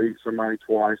to have to beat somebody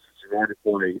twice that you've already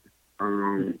played.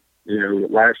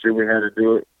 Last year we had to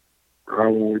do it.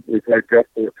 We played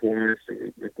Gulfport twice,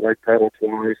 and we played Petal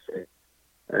twice,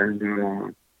 and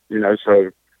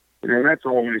so that's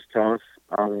always tough.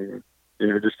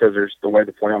 Just because there's the way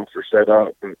the playoffs are set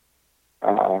up, but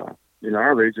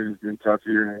our region has been tough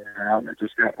year in and year out, and it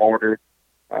just got harder.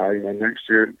 Next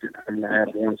year I'm going to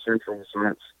have Warren Central,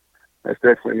 so that's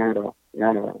definitely not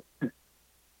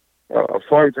a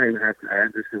fun thing to have to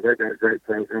add, just because they've got a great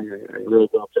program and really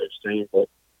well-coached team. But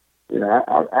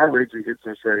our region gets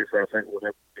us ready for, I think,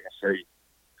 whatever we're going to see.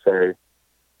 So,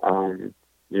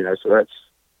 so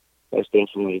that's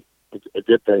definitely a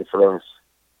good thing for us.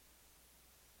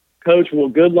 Coach, well,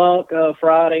 good luck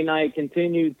Friday night.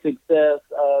 Continued success,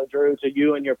 Drew, to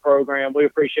you and your program. We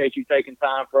appreciate you taking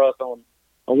time for us on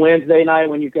a Wednesday night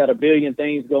when you've got a billion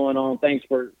things going on. Thanks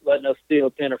for letting us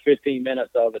steal 10 or 15 minutes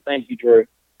of it. Thank you, Drew.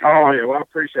 Oh, yeah, well, I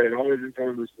appreciate it. Always enjoy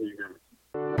listening to you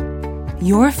guys.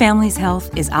 Your family's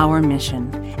health is our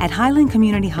mission. At Highland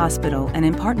Community Hospital and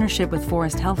in partnership with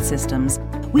Forest Health Systems,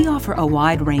 we offer a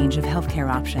wide range of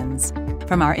healthcare options.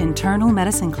 From our internal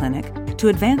medicine clinic to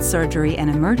advanced surgery and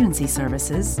emergency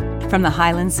services, from the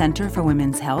Highland Center for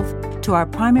Women's Health to our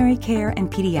primary care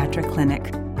and pediatric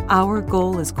clinic, our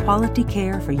goal is quality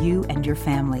care for you and your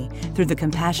family through the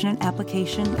compassionate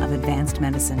application of advanced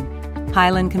medicine.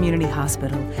 Highland Community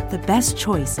Hospital, the best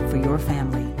choice for your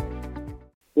family.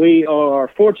 We are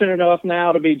fortunate enough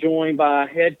now to be joined by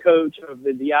head coach of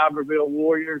the D'Iberville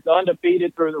Warriors,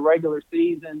 undefeated through the regular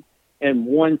season and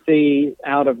 1 seed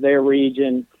out of their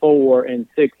Region 4 in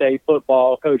 6A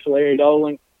football, Coach Larry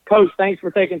Doling. Coach, thanks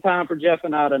for taking time for Jeff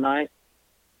and I tonight.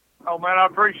 Oh, man, I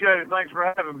appreciate it. Thanks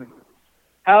for having me.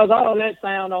 How's all that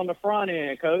sound on the front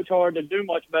end, Coach? Hard to do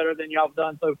much better than y'all have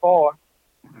done so far.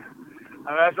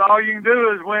 And that's all you can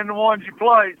do is win the ones you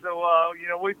play. So,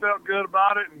 we felt good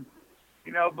about it. And,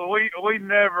 but we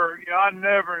never, I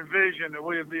never envisioned that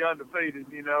we would be undefeated,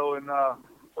 and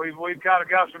we've kind of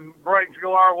got some breaks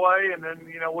go our way. And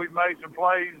then, we've made some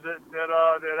plays that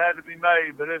had to be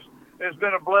made. But it's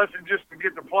been a blessing just to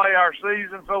get to play our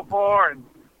season so far. And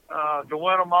to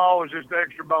win them all is just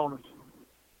extra bonus.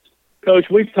 Coach,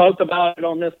 we've talked about it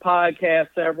on this podcast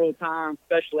several times,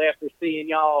 especially after seeing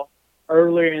y'all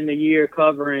earlier in the year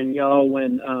covering y'all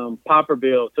when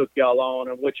Popperville took y'all on,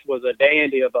 which was a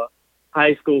dandy of a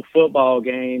high school football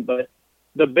game. But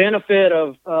the benefit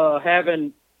of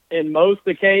having, in most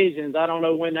occasions, I don't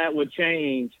know when that would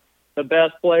change, the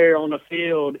best player on the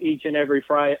field each and every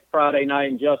Friday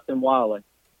night in Justin Wiley.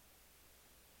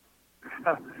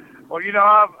 Well,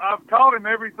 I've taught him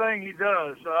everything he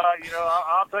does, so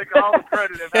I'll take all the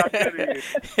credit if how good he is.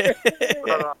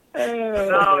 But,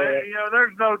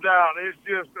 there's no doubt. It's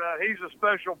just he's a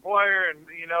special player,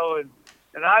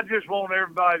 and I just want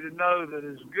everybody to know that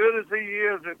as good as he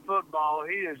is at football,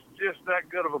 he is just that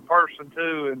good of a person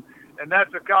too, and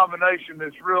that's a combination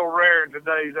that's real rare in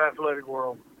today's athletic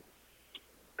world.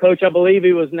 Coach, I believe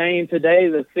he was named today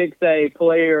the 6A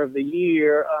Player of the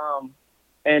Year,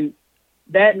 and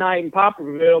that night in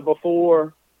Popperville,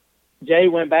 before Jay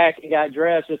went back and got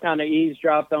dressed, just kind of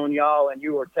eavesdropped on y'all, and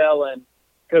you were telling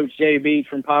Coach Jay Beach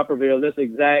from Popperville this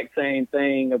exact same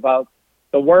thing about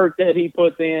the work that he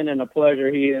puts in and the pleasure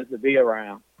he is to be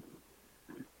around.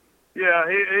 Yeah,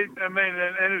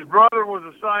 and his brother was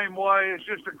the same way. It's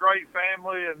just a great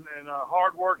family and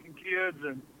hard-working kids,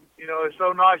 and it's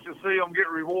so nice to see them get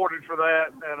rewarded for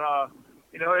that. And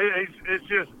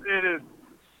it is.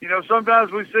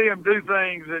 Sometimes we see him do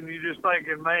things, and you're just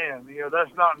thinking, man,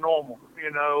 that's not normal,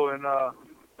 and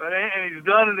he's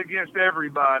done it against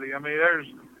everybody. I mean,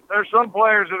 there's some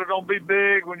players that are going to be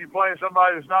big when you play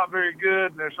somebody that's not very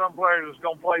good, and there's some players that's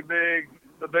going to play big.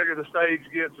 The bigger the stage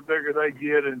gets, the bigger they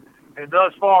get, and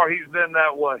thus far he's been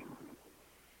that way.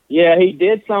 Yeah, he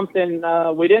did something.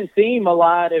 We didn't see him a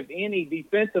lot, if any,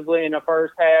 defensively in the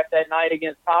first half that night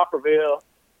against Popperville.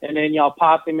 And then y'all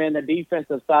popped him in the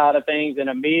defensive side of things and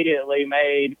immediately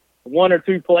made 1 or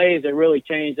 2 plays that really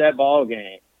changed that ball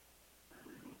game.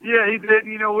 Yeah, he did.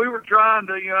 We were trying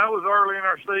to, that was early in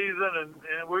our season,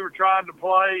 and we were trying to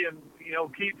play and,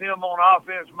 keep him on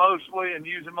offense mostly and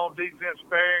use him on defense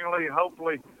sparingly. And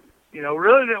hopefully,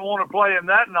 really didn't want to play him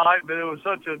that night, but it was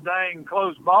such a dang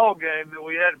close ball game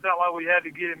that felt like we had to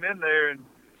get him in there. And,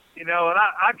 and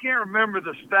I can't remember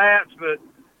the stats, but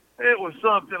it was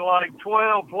something like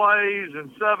 12 plays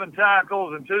and 7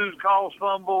 tackles and 2 caused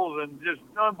fumbles and just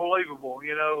unbelievable,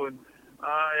 and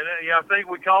I think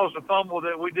we caused a fumble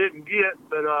that we didn't get,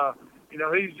 but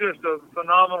he's just a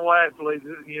phenomenal athlete,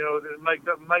 to make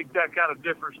that kind of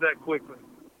difference that quickly.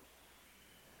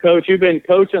 Coach, you've been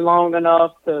coaching long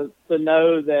enough to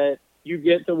know that you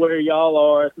get to where y'all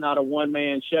are. It's not a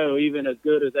one-man show, even as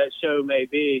good as that show may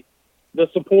be. The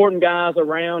supporting guys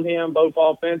around him, both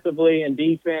offensively and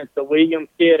defense, the Williams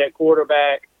kid at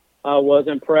quarterback was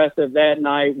impressive that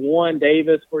night. Juan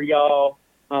Davis for y'all,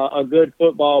 a good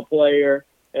football player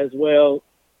as well.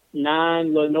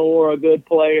 9, Lenore, a good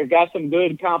player. Got some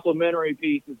good complementary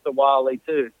pieces to Wiley,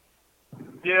 too.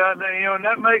 Yeah, and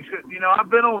that makes it, I've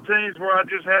been on teams where I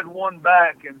just had one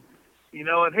back, and he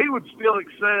would still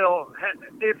excel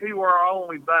if he were our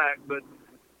only back, but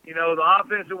the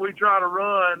offense that we try to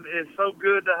run is so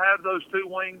good to have those 2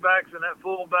 wing backs and that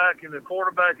fullback, and the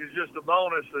quarterback is just a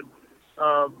bonus. And,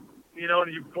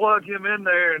 you plug him in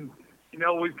there, and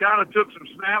we've kind of took some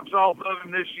snaps off of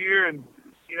him this year, and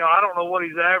I don't know what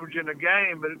he's averaging a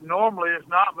game, but normally it's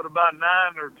not but about 9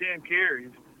 or 10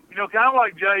 carries. Kind of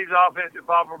like Jay's offense at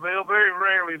Poplarville. Very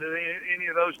rarely do any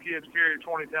of those kids carry it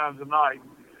 20 times a night,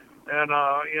 and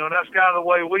that's kind of the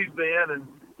way we've been. And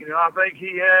I think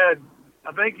he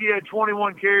had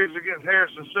 21 carries against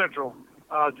Harrison Central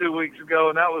 2 weeks ago,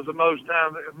 and that was the most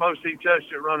he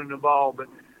touched it running the ball. But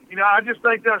I just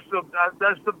think that's the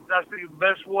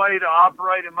best way to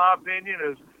operate, in my opinion,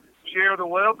 is share the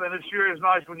wealth, and it sure is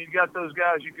nice when you got those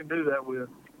guys you can do that with.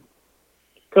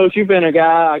 Coach, you've been a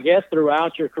guy, I guess,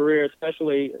 throughout your career,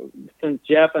 especially since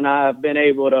Jeff and I have been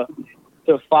able to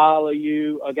follow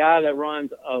you, a guy that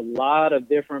runs a lot of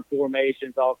different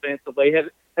formations offensively.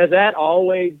 Has that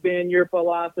always been your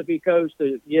philosophy, Coach,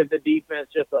 to give the defense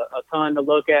just a ton to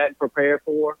look at and prepare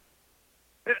for?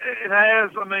 It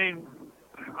has. I mean,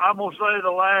 I'm going to say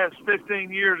the last 15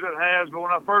 years it has, but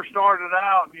when I first started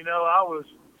out,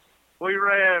 we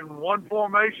ran one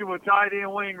formation with tight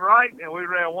end wing right, and we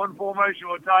ran one formation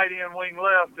with tight end wing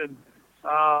left, and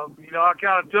I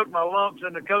kind of took my lumps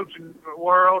in the coaching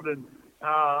world, and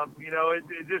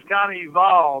it just kind of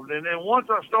evolved. And then once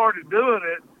I started doing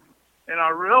it, and I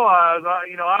realized,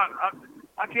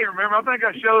 I can't remember. I think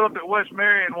I showed up at West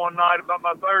Marion one night about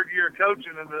my third year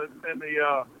coaching, and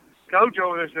the coach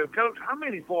over there said, "Coach, how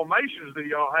many formations do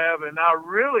y'all have?" And I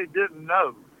really didn't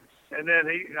know. And then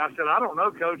I said, "I don't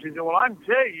know, Coach." He said, "Well, I can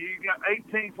tell you, you got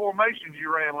 18 formations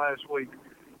you ran last week."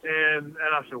 And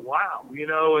I said, "Wow,"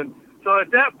 And so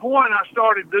at that point, I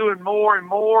started doing more and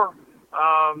more.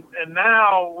 And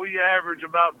now we average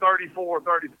about 34,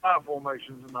 35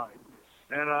 formations a night.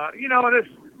 And, and it's,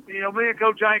 me and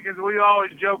Coach Hankins, we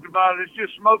always joked about it. It's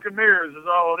just smoke and mirrors is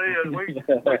all it is.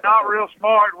 We're not real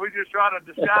smart. We just try to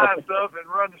disguise stuff and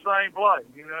run the same play,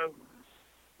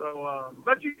 So,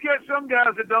 but you get some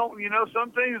guys that don't,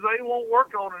 some teams, they won't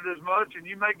work on it as much, and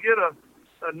you may get a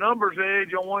numbers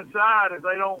edge on one side if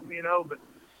they don't, but,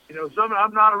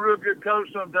 I'm not a real good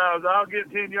coach sometimes. I'll get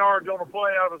 10 yards on a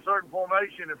play out of a certain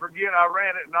formation and forget I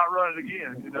ran it and not run it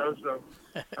again,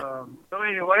 So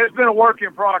anyway, it's been a work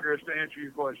in progress to answer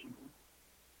your question.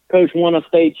 Coach won a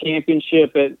state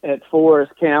championship at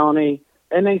Forest County.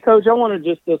 And then, Coach, I want to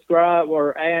just describe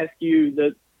or ask you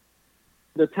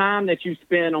the time that you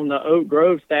spent on the Oak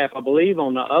Grove staff, I believe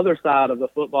on the other side of the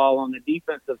football on the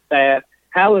defensive staff.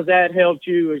 How has that helped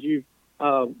you as you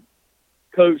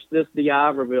coached the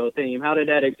Iberville team? How did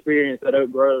that experience at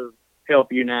Oak Grove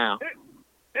help you now?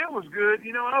 It was good.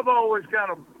 I've always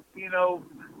kind of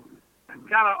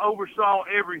oversaw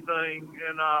everything,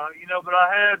 and but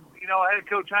I had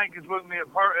Coach Hankins with me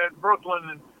at Brooklyn,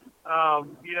 and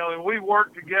and we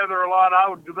worked together a lot. I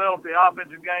would develop the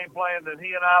offensive game plan, then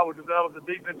he and I would develop the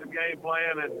defensive game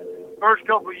plan. And first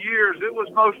couple of years, it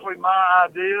was mostly my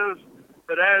ideas,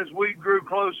 but as we grew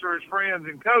closer as friends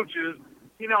and coaches,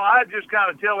 I'd just kind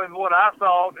of tell him what I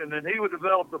thought, and then he would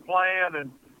develop the plan,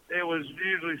 and it was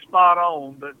usually spot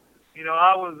on. But,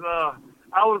 I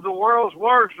was the world's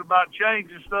worst about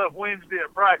changing stuff Wednesday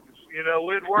at practice.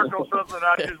 We'd work on something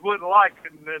I just wouldn't like,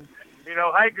 and then,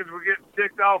 Hankins would get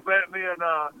ticked off at me, and,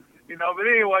 but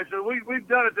anyway, so we've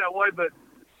done it that way. But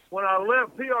when I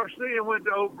left PRC and went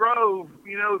to Oak Grove,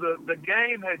 the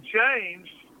game had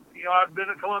changed. I'd been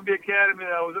at Columbia Academy,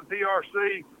 I was at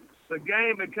PRC. The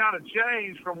game had kind of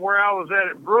changed from where I was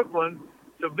at Brooklyn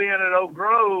to being at Oak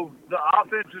Grove. The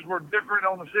offenses were different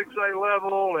on the 6A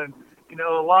level, and, a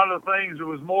lot of the things, it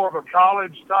was more of a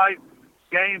college-type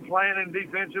game planning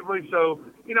defensively. So,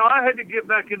 I had to get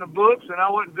back in the books, and I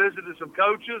went and visited some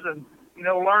coaches and,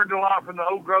 learned a lot from the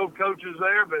Oak Grove coaches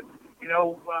there. But,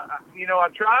 I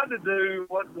tried to do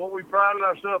what we prided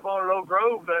ourselves on at Oak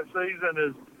Grove that season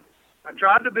is I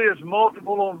tried to be as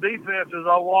multiple on defense as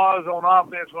I was on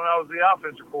offense when I was the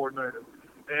offensive coordinator.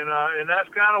 And that's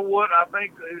kind of what I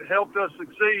think helped us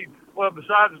succeed. Well,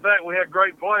 besides the fact we had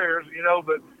great players,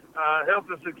 but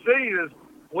helped us succeed is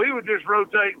we would just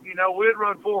rotate, we'd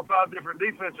run 4 or 5 different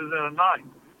defenses in a night.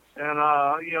 And,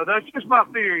 that's just my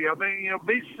theory. I mean,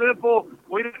 be simple.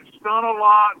 We didn't stun a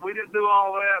lot. We didn't do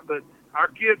all that, but our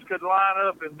kids could line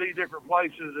up and be different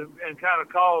places and kind of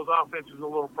cause offenses a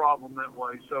little problem that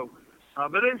way. So,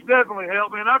 but it's definitely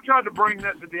helped me. And I've tried to bring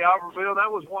that to D'Iberville.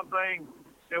 That was one thing,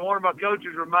 and one of my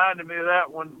coaches reminded me of that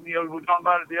when, we talked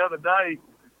about it the other day.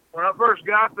 When I first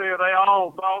got there, they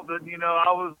all thought that,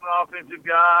 I was an offensive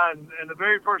guy. And the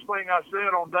very first thing I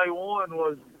said on day one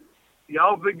was,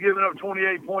 y'all been giving up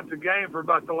 28 points a game for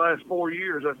about the last 4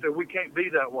 years. I said, we can't be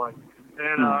that way.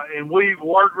 And we've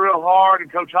worked real hard,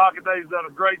 and Coach Hockaday's done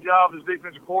a great job as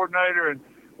defensive coordinator, and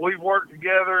we've worked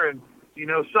together. And,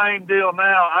 same deal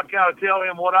now. I kind of tell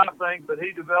him what I think, but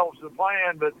he develops the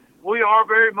plan. But we are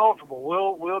very multiple.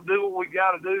 We'll do what we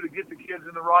got to do to get the kids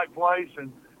in the right place,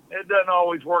 and it doesn't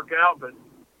always work out, but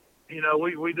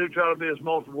we do try to be as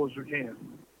multiple as we can.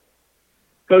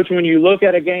 Coach, when you look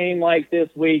at a game like this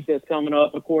week that's coming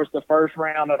up, of course, the first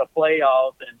round of the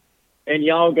playoffs, and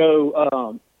y'all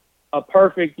go a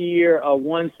perfect year, a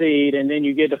 1 seed, and then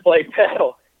you get to play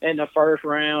Petal in the first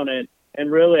round,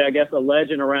 and really, I guess, a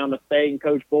legend around the state, and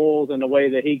Coach Bulls, and the way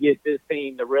that he gets his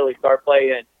team to really start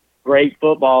playing great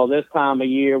football this time of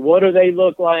year. What do they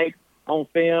look like on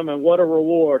film, and what a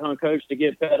reward, huh, Coach, to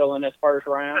get Petal in this first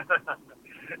round?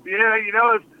 Yeah,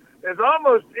 it's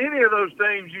almost any of those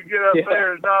teams you get up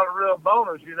there is not a real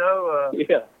bonus,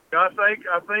 Yeah. I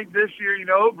think this year,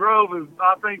 Oak Grove is,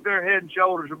 I think they're head and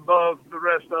shoulders above the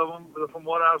rest of them from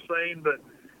what I've seen. But,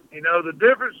 the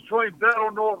difference between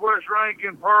Petal, Northwest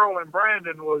Rankin, Pearl, and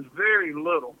Brandon was very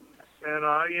little. And,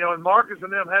 and Marcus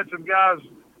and them had some guys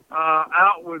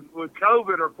out with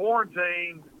COVID or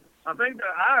quarantine. I think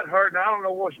that I had heard, and I don't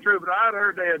know what's true, but I had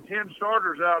heard they had 10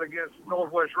 starters out against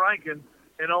Northwest Rankin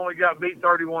and only got beat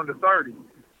 31-30.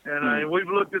 And we've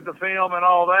looked at the film and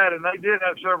all that, and they did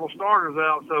have several starters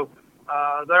out. So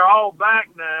they're all back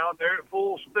now. They're at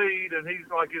full speed, and he's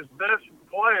like his best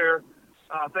player.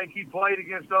 I think he played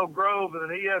against Oak Grove,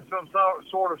 and he had some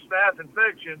sort of staph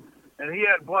infection, and he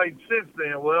hadn't played since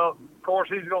then. Well, of course,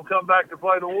 he's going to come back to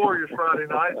play the Warriors Friday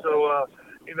night, so,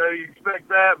 you expect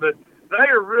that. But they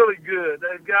are really good.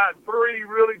 They've got 3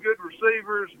 really good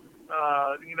receivers,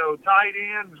 tight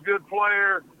ends, good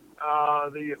player.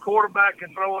 The quarterback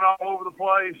can throw it all over the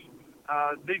place.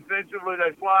 Defensively,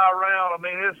 they fly around. I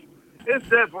mean, it's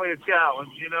definitely a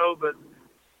challenge, but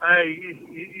hey,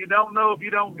 you don't know if you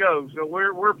don't go. So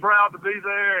we're proud to be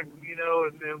there, and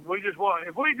and we just want,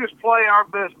 if we just play our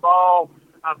best ball,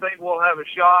 I think we'll have a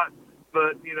shot.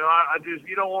 But I just,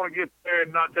 you don't want to get there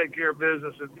and not take care of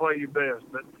business and play your best.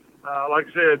 But like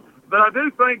I said, but I do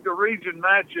think the region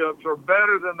matchups are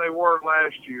better than they were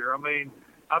last year. I mean,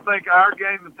 I think our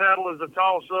game in Petal is a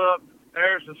toss-up.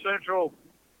 Harrison Central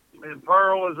and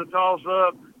Pearl is a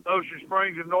toss-up. Ocean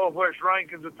Springs and Northwest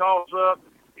Rankin's a toss-up.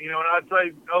 And I'd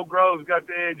say Oak Grove's got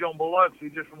the edge on Biloxi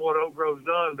just from what Oak Grove's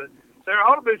done. But there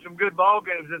ought to be some good ball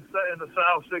games in the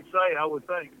South 6A, I would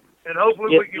think. And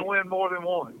hopefully we can win more than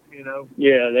one,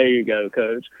 Yeah, there you go,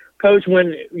 Coach. Coach,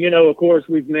 when, of course,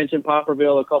 we've mentioned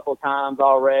Poplarville a couple of times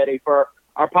already. For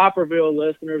our Poplarville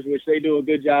listeners, which they do a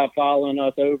good job following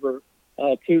us over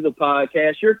to the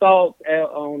podcast, your thoughts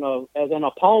on as an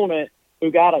opponent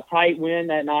who got a tight win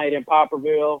that night in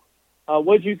Poplarville.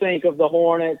 What'd you think of the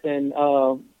Hornets, and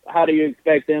how do you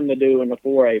expect them to do in the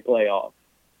 4A playoffs?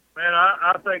 Man,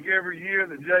 I think every year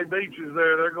that Jay Beach is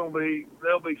there,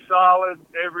 they'll be solid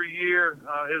every year.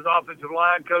 His offensive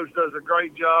line coach does a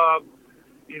great job,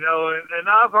 and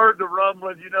I've heard the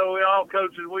rumblings. We all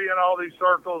coaches, we in all these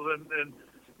circles, and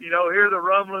hear the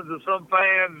rumblings of some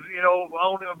fans,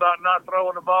 on him about not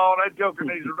throwing the ball. That joker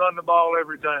needs to run the ball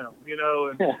every down,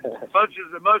 and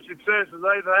as much success as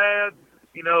they've had,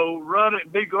 run it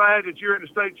and be glad that you're in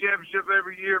the state championship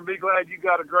every year, and be glad you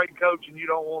got a great coach and you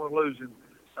don't want to lose him.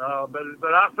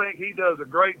 But I think he does a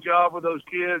great job with those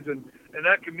kids, and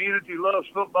that community loves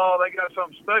football. They got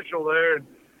something special there, and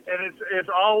it's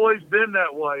always been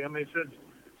that way. I mean, since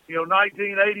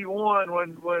 1981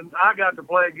 when I got to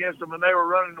play against them, and they were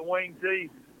running the wing tee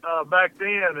back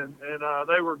then, and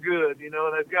they were good. And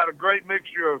they've got a great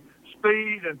mixture of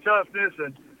speed and toughness,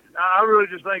 and I really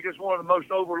just think it's one of the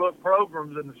most overlooked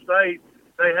programs in the state.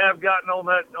 They have gotten on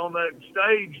that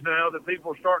stage now that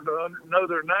people are starting to know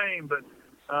their name, but.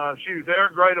 They're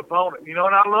a great opponent, and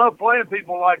I love playing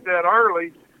people like that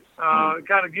early. It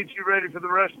kind of gets you ready for the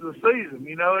rest of the season.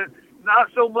 Not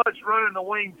so much running the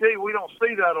wing tee. We don't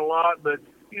see that a lot, but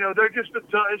they're just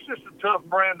it's just a tough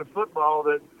brand of football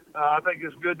that I think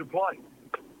is good to play.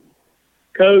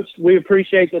 Coach, we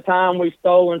appreciate the time we've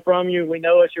stolen from you. We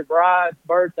know it's your bride's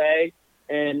birthday,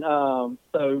 and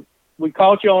so we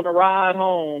caught you on the ride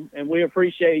home, and we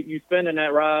appreciate you spending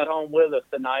that ride home with us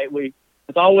tonight.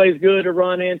 It's always good to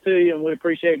run into you, and we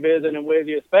appreciate visiting with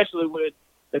you, especially with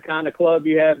the kind of club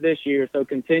you have this year. So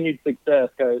continued success,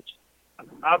 Coach.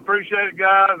 I appreciate it,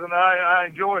 guys, and I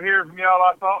enjoy hearing from y'all.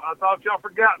 I thought y'all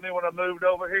forgot me when I moved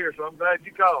over here, so I'm glad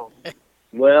you called.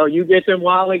 Well, you get them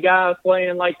Wiley guys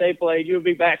playing like they played, you'll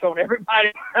be back on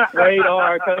everybody's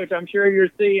radar, Coach. I'm sure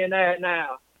you're seeing that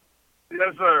now.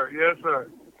 Yes, sir. Yes, sir.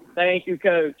 Thank you,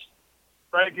 Coach.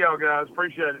 Thank y'all, guys.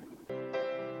 Appreciate it.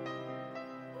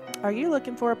 Are you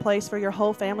looking for a place for your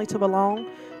whole family to belong?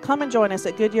 Come and join us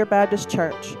at Goodyear Baptist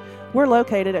Church. We're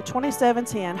located at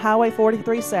 2710 Highway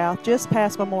 43 South, just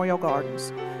past Memorial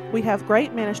Gardens. We have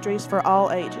great ministries for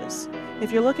all ages. If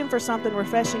you're looking for something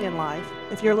refreshing in life,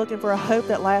 if you're looking for a hope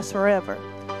that lasts forever,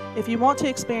 if you want to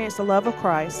experience the love of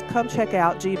Christ, come check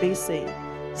out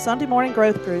GBC. Sunday Morning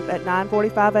Growth Group at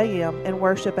 9:45 a.m. and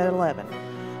worship at 11.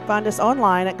 Find us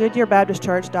online at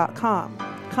GoodyearBaptistChurch.com.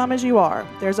 Come as you are.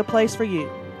 There's a place for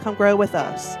you. Come grow with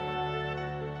us.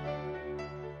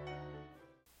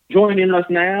 Joining us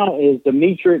now is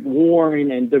Demetric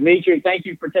Warren. And Demetric, thank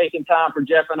you for taking time for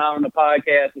Jeff and I on the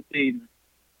podcast this evening.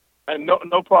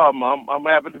 No problem. I'm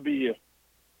happy to be here.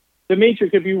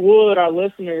 Demetric, if you would, our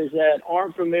listeners that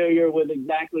aren't familiar with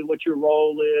exactly what your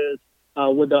role is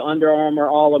with the Under Armour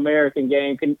All-American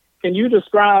game, can you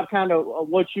describe kind of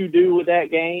what you do with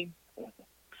that game?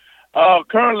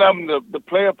 Currently, I'm the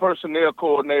player personnel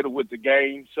coordinator with the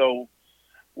game. So,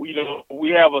 we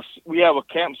have a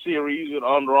camp series with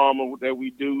Under Armour that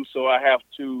we do. So I have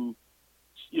to,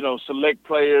 select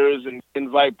players and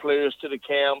invite players to the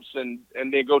camps, and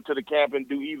then go to the camp and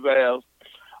do evals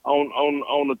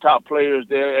on the top players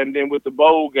there. And then with the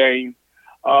bowl game,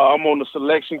 I'm on the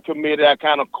selection committee. I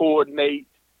kind of coordinate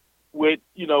with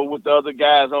the other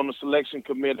guys on the selection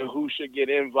committee who should get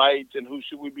invites and who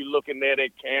should we be looking at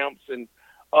camps and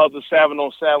other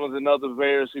 7-on-7s and other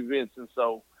various events. And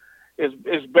so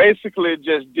it's basically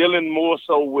just dealing more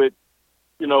so with,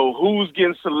 who's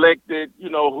getting selected,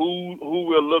 who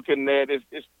we're looking at.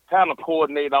 It's kind of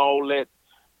coordinate all that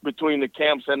between the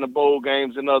camps and the bowl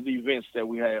games and other events that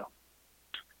we have.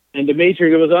 And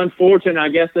Demetric, it was unfortunate. I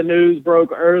guess the news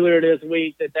broke earlier this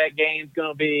week that game's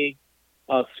going to be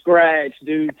scratched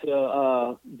due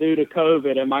to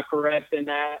COVID. Am I correct in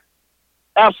that?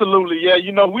 Absolutely, yeah.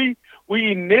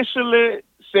 We initially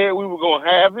said we were going to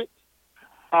have it,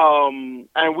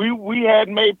 and we had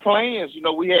made plans.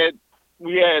 We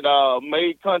had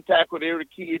made contact with every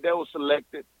kid that was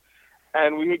selected,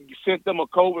 and we sent them a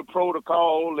COVID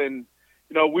protocol, and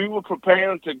we were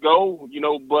preparing to go.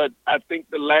 But I think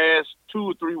the last 2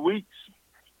 or 3 weeks,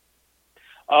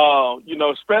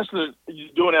 especially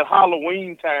during that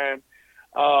Halloween time,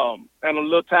 and a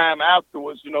little time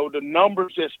afterwards, the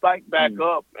numbers just spiked back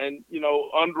up, and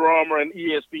Under Armour and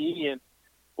ESPN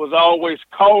was always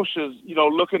cautious,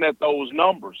 looking at those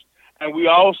numbers. And we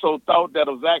also thought that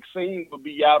a vaccine would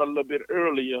be out a little bit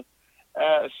earlier.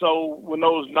 So when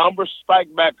those numbers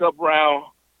spiked back up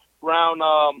around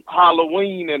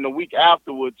Halloween and the week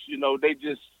afterwards, they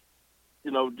just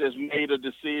made a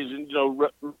decision,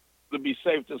 to be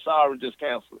safe than sorry, just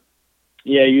cancel it.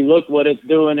 Yeah, you look what it's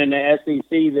doing in the SEC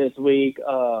this week.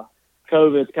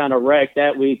 COVID's kind of wrecked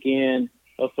that weekend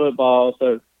of football.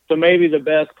 So maybe the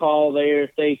best call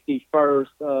there, safety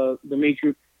first.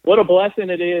 Demetric, what a blessing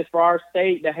it is for our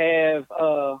state to have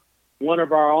one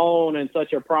of our own in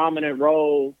such a prominent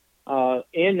role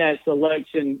in that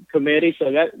selection committee.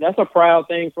 So that's a proud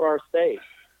thing for our state.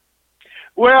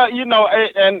 Well,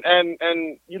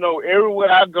 and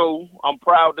everywhere I go, I'm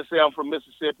proud to say I'm from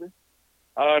Mississippi.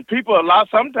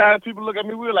 Sometimes people look at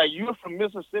me, we're like, you're from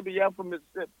Mississippi? Yeah, I'm from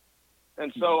Mississippi.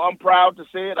 And so I'm proud to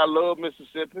say it. I love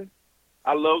Mississippi.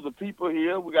 I love the people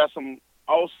here. We got some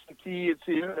awesome kids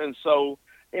here. And so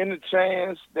any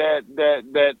chance that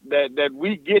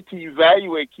we get to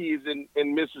evaluate kids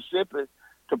in Mississippi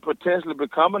to potentially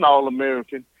become an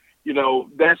All-American,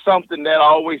 that's something that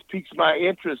always piques my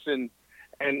interest and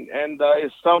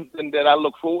it's something that I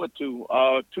look forward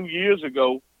to. 2 years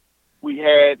ago, we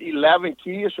had 11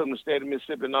 kids from the state of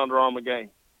Mississippi in Under Armour game,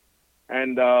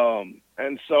 and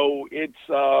so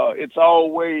it's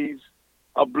always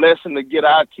a blessing to get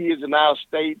our kids in our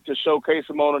state to showcase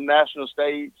them on a national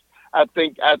stage. I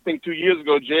think 2 years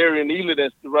ago, Jerry and Ely,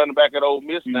 that's the running back at Ole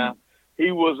Miss now,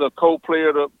 he was a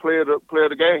co-player to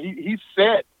the game. He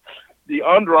set the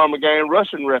Under Armour game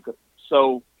rushing record.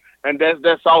 So. And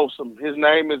that's awesome. His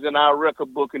name is in our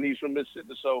record book, and he's from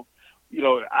Mississippi. So,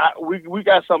 we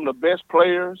got some of the best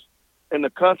players in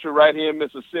the country right here in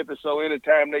Mississippi. So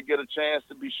anytime they get a chance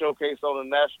to be showcased on a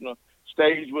national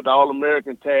stage with the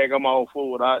All-American tag, I'm all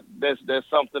for it. That's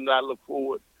something that I look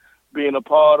forward being a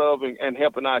part of and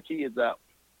helping our kids out.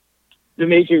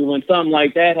 Demetric, when something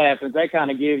like that happens, that kind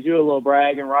of gives you a little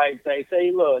bragging right.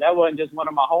 Say, look, that wasn't just one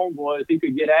of my homeboys. He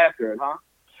could get after it, huh?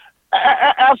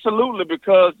 Absolutely,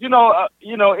 because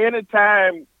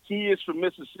anytime kids from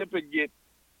Mississippi get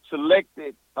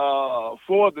selected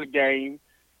for the game,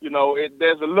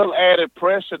 there's a little added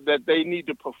pressure that they need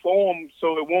to perform,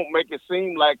 so it won't make it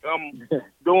seem like I'm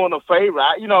doing a favor.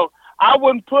 I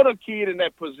wouldn't put a kid in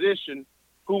that position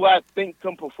who I think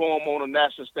can perform on a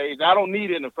national stage. I don't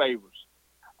need any favors.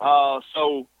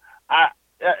 So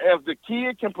if the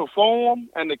kid can perform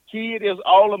and the kid is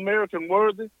All-American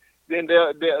worthy, then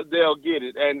they'll get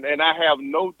it. And I have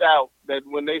no doubt that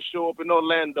when they show up in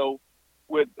Orlando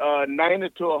with 90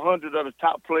 to 100 of the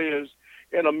top players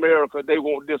in America, they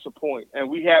won't disappoint. And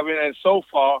we haven't, and so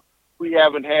far we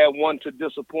haven't had one to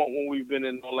disappoint when we've been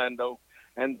in Orlando.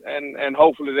 And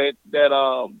hopefully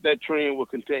that trend will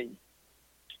continue.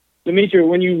 Demetri,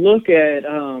 when you look at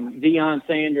Deion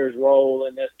Sanders' role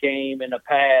in this game in the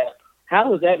past,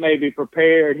 how has that maybe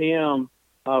prepared him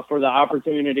for the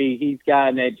opportunity he's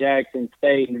gotten at Jackson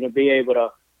State and to be able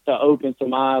to open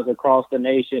some eyes across the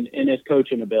nation in his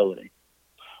coaching ability?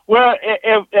 Well,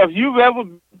 if you've ever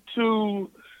been to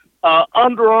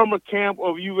Under Armour camp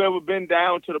or if you've ever been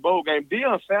down to the bowl game,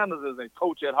 Deion Sanders is a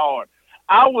coach at heart.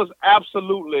 I was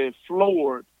absolutely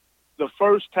floored the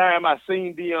first time I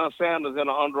seen Deion Sanders in an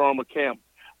Under Armour camp.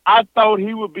 I thought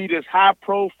he would be this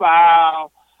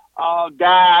high-profile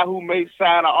guy who may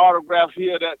sign an autograph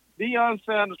here. That Deion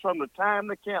Sanders, from the time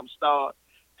the camp starts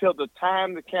till the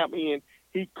time the camp ends,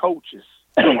 he coaches.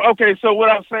 Okay, so what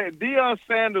I'm saying, Deion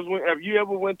Sanders, if you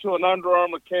ever went to an Under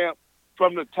Armour camp,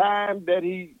 from the time that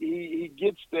he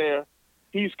gets there,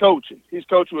 he's coaching. He's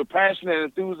coaching with passion and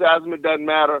enthusiasm. It doesn't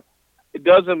matter. It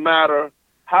doesn't matter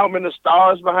how many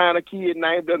stars behind a kid's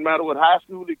name. Doesn't matter what high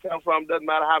school he comes from. Doesn't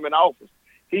matter how many offers.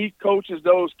 He coaches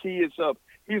those kids up.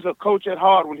 He's a coach at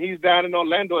heart. When he's down in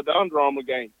Orlando at the Under Armour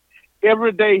game,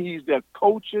 every day he's there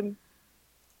coaching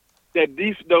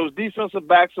those defensive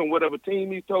backs on whatever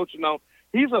team he's coaching on.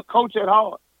 He's a coach at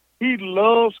heart. He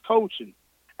loves coaching.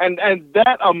 And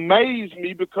that amazed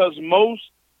me because most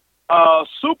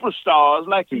superstars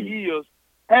like he is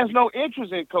has no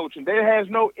interest in coaching. They has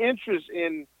no interest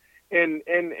in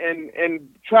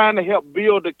trying to help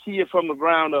build a kid from the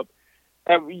ground up.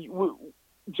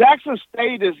 Jackson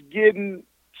State is getting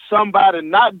somebody,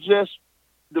 not just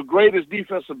the greatest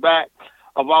defensive back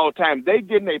of all time. They're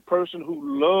getting a person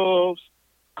who loves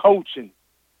coaching,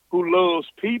 who loves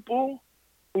people,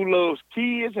 who loves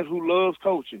kids, and who loves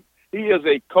coaching. He is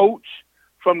a coach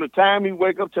from the time he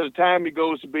wakes up to the time he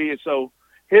goes to bed. So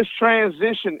his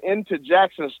transition into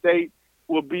Jackson State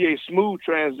will be a smooth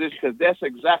transition because that's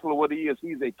exactly what he is.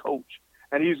 He's a coach,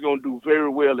 and he's going to do very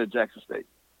well at Jackson State.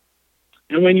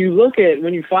 And when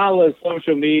you follow his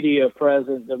social media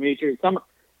presence, Demetri,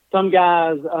 some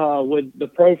guys with the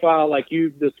profile like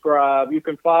you've described, you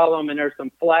can follow them and there's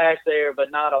some flash there,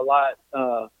 but not a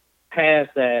lot past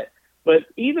that. But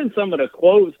even some of the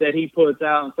quotes that he puts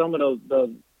out and some of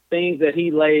the things that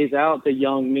he lays out to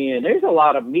young men, there's a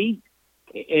lot of meat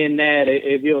in that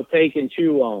if you'll take and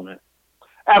chew on it.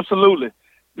 Absolutely.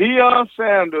 Deion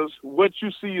Sanders, what you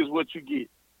see is what you get.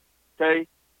 Okay?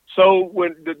 So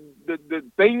when the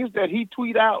things that he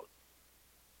tweet out,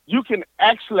 you can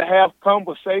actually have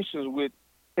conversations with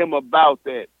him about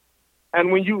that.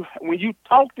 And when you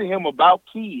talk to him about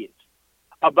kids,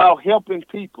 about helping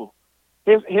people,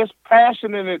 his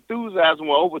passion and enthusiasm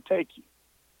will overtake you.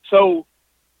 So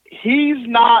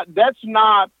that's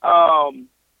not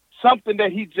something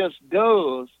that he just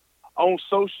does on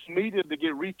social media to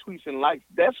get retweets and likes.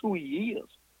 That's who he is.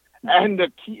 And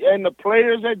the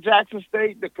players at Jackson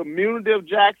State, the community of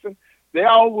Jackson, they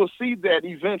all will see that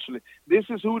eventually. This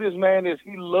is who this man is.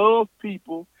 He loves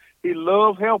people. He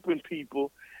loves helping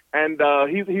people. And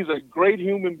he's a great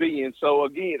human being. So,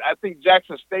 again, I think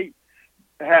Jackson State,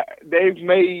 they've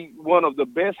made one of the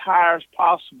best hires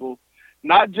possible,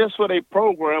 not just for their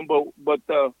program, but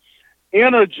the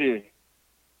energy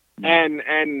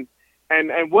and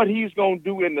what he's going to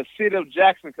do in the city of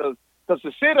Jackson, because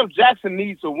the city of Jackson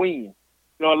needs a win.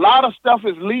 You know, a lot of stuff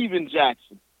is leaving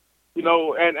Jackson, you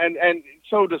know, and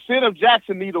so the city of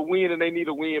Jackson need a win, and they need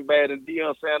a win bad, and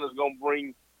Deion Sanders is going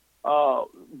to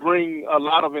bring a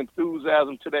lot of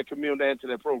enthusiasm to that community and to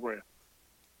that program.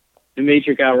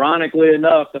 Demetri, ironically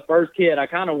enough, the first kid I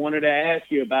kind of wanted to ask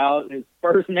you about, his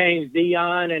first name's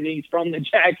Deion, and he's from the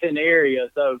Jackson area.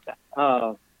 So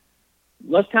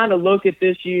let's kind of look at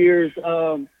this year's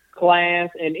class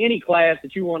and any class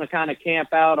that you want to kind of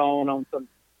camp out on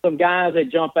some guys that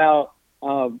jump out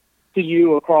to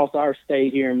you across our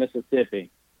state here in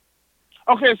Mississippi.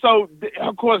 Okay, so,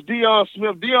 of course, Deion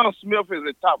Smith. Deion Smith is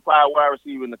a top 5 wide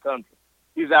receiver in the country.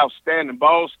 He's outstanding.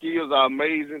 Ball skills are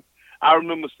amazing. I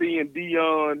remember seeing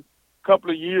Deion a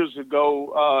couple of years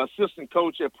ago, assistant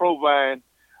coach at Provine,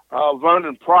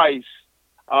 Vernon Price.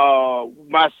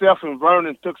 Myself and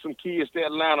Vernon took some kids to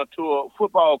Atlanta to a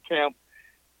football camp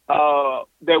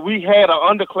that we had an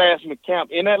underclassmen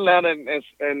camp in Atlanta,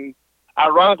 and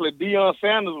ironically, Deion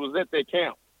Sanders was at that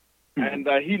camp. And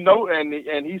he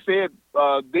said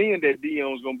then that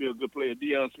Deion was going to be a good player.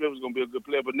 Deion Smith was going to be a good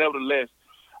player, but nevertheless,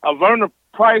 Vernon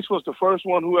Price was the first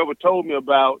one who ever told me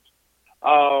about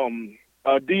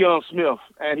Deion Smith,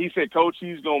 and he said, Coach,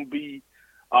 he's going to be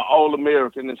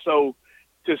All-American. And so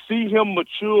to see him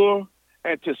mature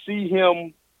and to see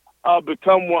him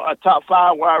become a top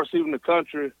 5 wide receiver in the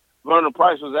country, Vernon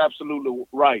Price was absolutely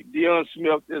right. Deion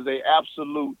Smith is an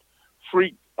absolute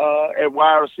freak at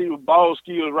wide receiver, ball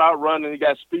skills, route running. He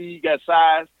got speed, he got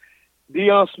size.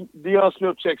 Deion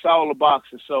Smith checks all the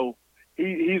boxes, so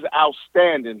he's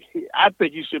outstanding. I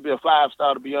think he should be a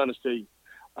 5-star, to be honest to you.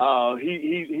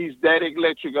 He's that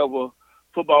electric of a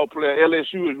football player.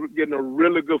 LSU is getting a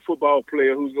really good football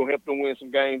player who's going to help them win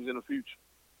some games in the future.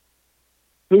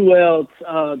 Who else,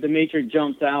 Dimitri,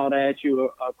 jumps out at you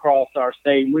across our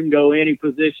state? We can go any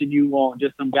position you want,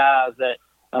 just some guys that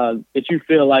you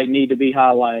feel like need to be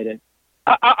highlighted.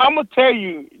 I'm going to tell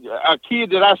you a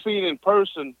kid that I've seen in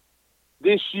person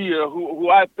this year who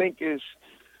I think is,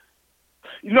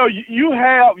 you know, you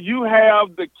have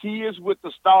the kids with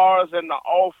the stars and the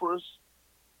offers,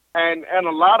 and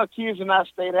a lot of kids in our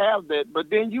state have that. But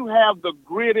then you have the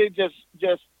gritty,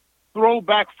 just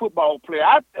throwback football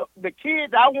player. The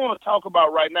kid I want to talk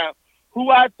about right now, who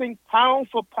I think pound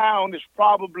for pound is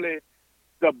probably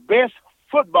the best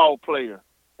football player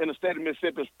in the state of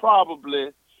Mississippi, is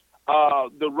probably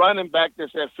the running back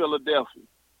that's at Philadelphia.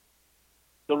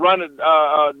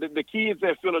 The kids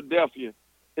at Philadelphia.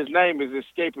 His name is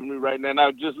escaping me right now, and I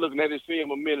was just looking at his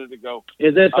film a minute ago.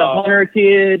 Is it the Hunter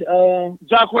kid?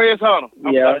 Jacquez Hunter.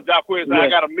 Yeah. Jacquez. Yeah. I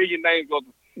got a million names.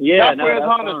 Yeah, Jacquez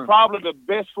Hunter is probably the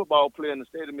best football player in the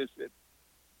state of Mississippi.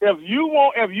 If you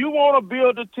want to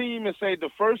build a team and say the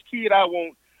first kid I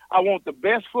want the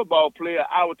best football player,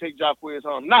 I would take Jacquez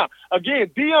Hunter. Now, again,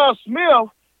 Deion Smith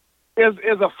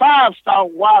is a 5-star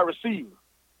wide receiver.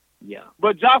 Yeah.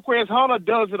 But Jacquez Hunter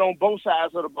does it on both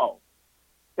sides of the ball.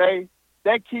 Okay?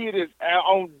 That kid is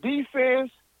on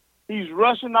defense. He's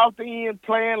rushing off the end,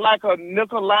 playing like a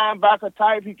nickel linebacker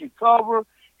type. He can cover.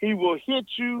 He will hit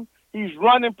you. He's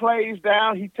running plays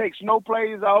down. He takes no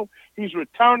plays off. He's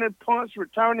returning punts,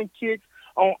 returning kicks.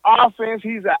 On offense,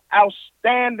 he's an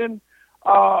outstanding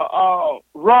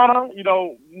runner. You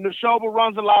know, Neshoba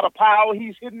runs a lot of power.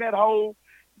 He's hitting that hole,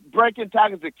 breaking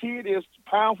tackles. The kid is,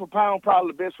 pound for pound,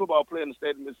 probably the best football player in the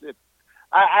state of Mississippi.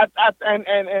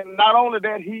 And not only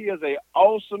that, he is an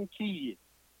awesome kid.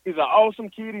 He's an awesome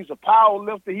kid. He's a power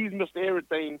lifter. He's Mr.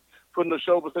 Everything for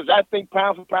Neshoba. Says I think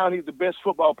pound for pound, he's the best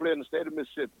football player in the state of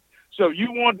Mississippi. So if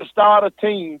you want to start a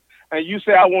team and you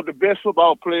say I want the best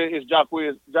football player, it's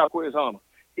Jacquez Hunter.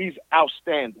 He's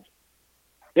outstanding.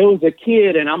 There was a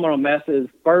kid, and I'm going to mess his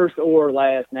first or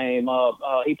last name up.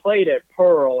 He played at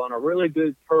Pearl on a really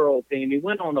good Pearl team. He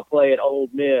went on to play at Ole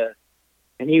Miss.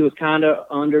 And he was kind of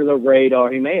under the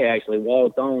radar. He may have actually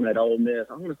walked on at Ole Miss.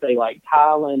 I'm going to say like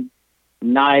Tylen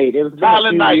Knight. It was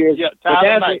Tylen Knight. Years. Yeah,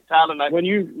 Tylen Knight. When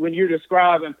you're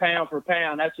describing pound for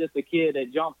pound, that's just a kid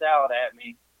that jumped out at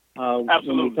me.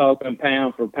 Absolutely. When we're talking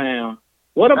pound for pound.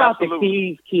 What about the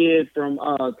Keys kid from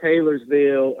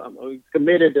Taylorsville? He's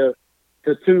committed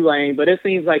to Tulane, but it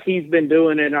seems like he's been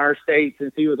doing it in our state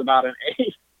since he was about an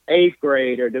eighth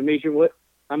grader. Demetri,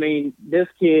 this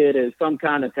kid is some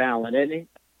kind of talent, isn't he?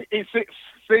 It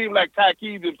seems like Ty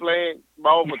Key's been playing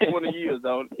ball for 20 years,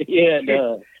 don't it? Yeah, it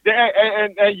does.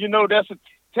 And you know, that's a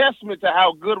testament to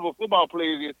how good of a football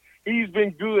player he is. He's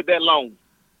been good that long.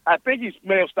 I think he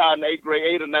may have started in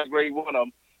 8th or 9th grade, one of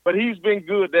them, but he's been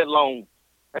good that long.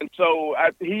 And so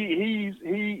he's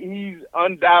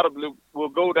undoubtedly will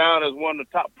go down as one of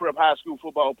the top prep high school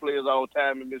football players all the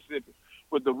time in Mississippi.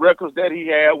 With the records that he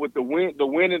had, with the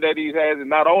winning that he has, and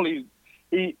not only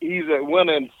he's a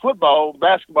winner in football,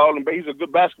 basketball, and he's a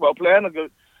good basketball player and a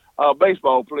good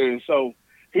baseball player. And so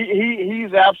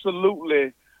he's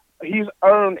absolutely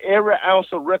earned every ounce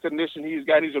of recognition he's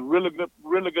got. He's a really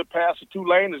good passer.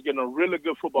 Tulane is getting a really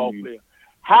good football player.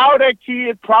 How that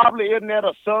kid probably isn't at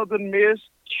a Southern Miss,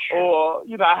 or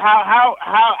how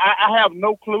I have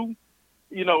no clue.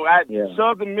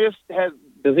 Southern Miss has.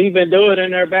 Because he's been doing it in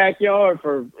their backyard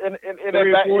for 3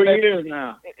 or 4 years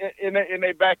now. In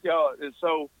their backyard. And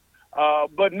so,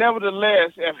 but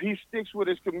nevertheless, if he sticks with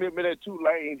his commitment at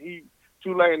Tulane,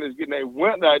 Tulane is getting a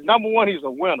winner. Number one, he's a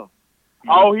winner.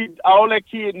 Mm-hmm. All that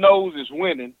kid knows is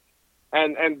winning.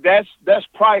 And that's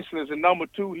priceless. And number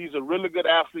two, he's a really good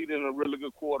athlete and a really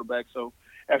good quarterback. So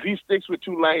if he sticks with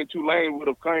Tulane would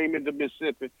have came into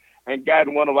Mississippi and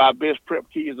gotten one of our best prep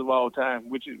kids of all time,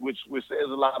 which says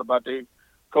a lot about their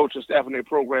coach and staff and their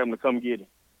program to come get him.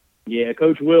 Yeah,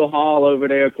 Coach Will Hall over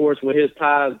there, of course, with his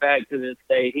ties back to this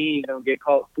state, he ain't gonna get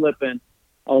caught slipping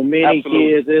on many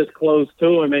kids this close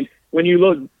to him. And when you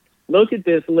look look at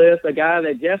this list, a guy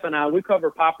that Jeff and we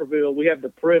cover Poplarville. We have the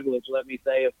privilege, let me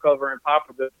say, of covering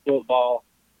Poplarville football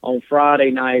on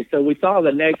Friday night. So we saw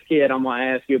the next kid I'm going to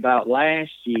ask you about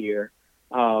last year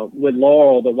with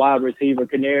Laurel, the wide receiver,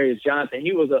 Canarius Johnson.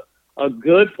 He was a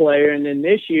good player. And then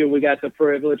this year we got the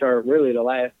privilege, or really the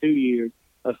last 2 years,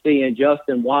 of seeing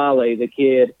Justin Wiley, the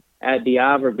kid at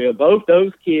D'Iberville. Both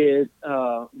those kids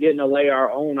getting to lay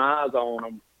our own eyes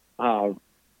on them.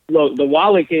 Look, the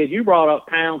Wiley kid, you brought up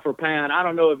pound for pound. I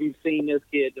don't know if you've seen this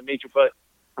kid, Demetri, but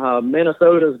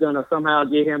Minnesota's going to somehow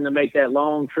get him to make that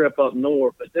long trip up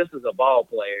north. But this is a ball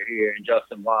player here in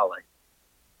Justin Wiley.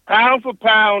 Pound for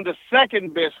pound, the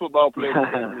second best football player.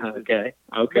 Okay.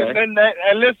 And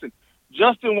listen,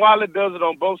 Justin Wiley does it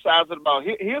on both sides of the ball.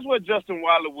 Here's what Justin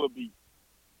Wiley will be.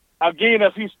 Again,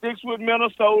 if he sticks with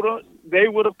Minnesota, they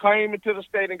would have came into the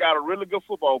state and got a really good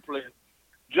football player.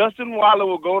 Justin Wiley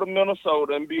will go to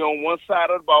Minnesota and be on one side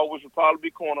of the ball, which will probably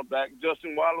be cornerback.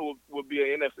 Justin Wiley will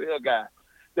be an NFL guy.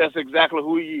 That's exactly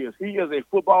who he is. He is a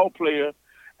football player,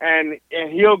 and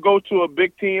he'll go to a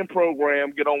Big Ten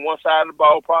program, get on one side of the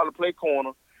ball, probably play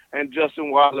corner, and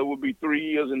Justin Wiley will be 3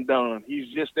 years and done. He's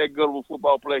just that good of a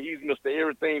football player. He's Mr.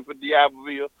 Everything for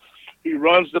D'Iberville. He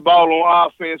runs the ball on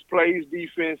offense, plays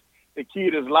defense. The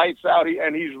kid is lights out,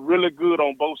 and he's really good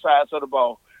on both sides of the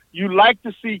ball. You like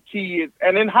to see kids,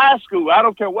 and in high school, I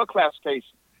don't care what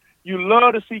classification, you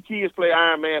love to see kids play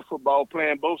Ironman football,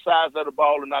 playing both sides of the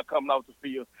ball and not coming off the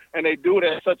field. And they do it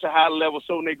at such a high level,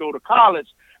 so when they go to college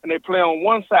and they play on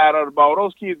one side of the ball,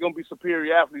 those kids are going to be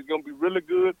superior athletes, going to be really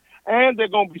good, and they're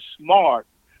going to be smart.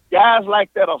 Guys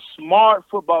like that are smart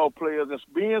football players. That's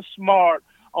being smart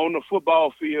on the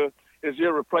football field is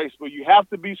irreplaceable. You have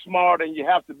to be smart and you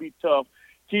have to be tough.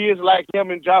 Kids like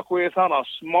him and Jacquez Hunt are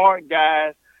smart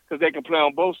guys because they can play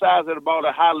on both sides of the ball at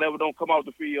a high level, don't come off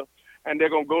the field, and they're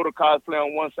going to go to college, play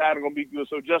on one side, and going to be good.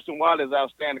 So Justin Wiley is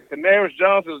outstanding. Canarius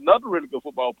Johnson is another really good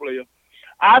football player.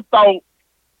 I thought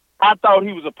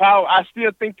he was a power. I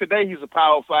still think today he's a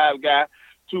Power 5 guy.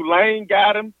 Tulane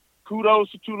got him. Kudos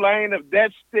to Tulane. If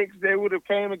that sticks, they would have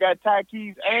came and got Ty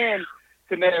Keys and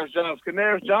Canarius Johnson.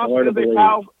 Canarius Johnson is a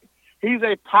power. He's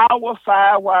a Power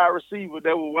 5 wide receiver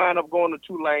that will wind up going to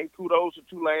Tulane. Kudos to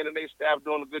Tulane and their staff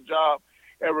doing a good job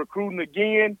at recruiting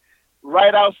again.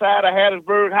 Right outside of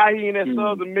Hattiesburg, how he in that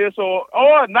Southern Miss or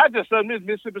not just Southern Miss,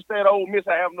 Mississippi State, Ole Miss,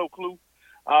 I have no clue.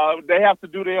 They have to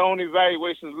do their own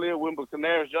evaluations, live with him, but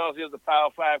Canarius Johnson is a Power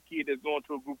 5 kid that's going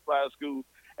to a Group 5 school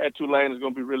at Tulane is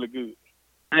going to be really good.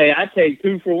 Hey, I take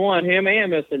 2 for 1, him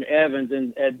and Mr. Evans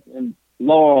and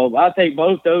Laurel. I take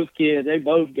both those kids. They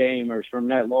both gamers from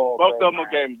that Laurel. Both of them are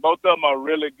gamers. Both of them are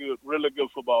really good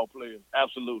football players.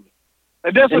 Absolutely.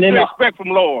 And that's what you expect from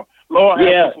Laurel. Laurel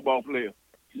has a football player.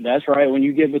 That's right. When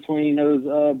you get between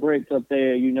those bricks up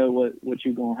there, you know what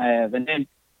you're going to have. And then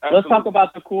let's talk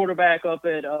about the quarterback up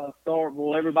at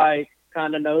Starkville. Everybody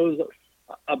kind of knows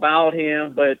about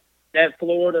him, but that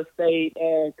Florida State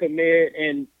commit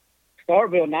and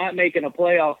Starkville not making a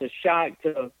playoff is a shock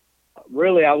to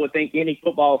really, I would think, any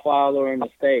football follower in the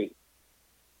state.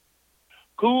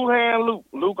 Cool hand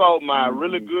Luke Altmaier,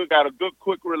 really good, got a good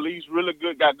quick release, really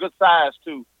good, got good size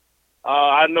too.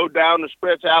 I know down the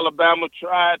stretch, Alabama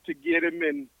tried to get him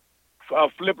and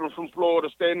flip him from Florida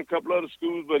State and a couple other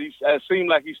schools, but it seemed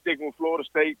like he's sticking with Florida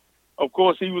State. Of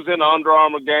course, he was in the Under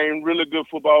Armour game, really good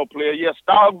football player. Yeah,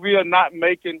 Starkville not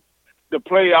making the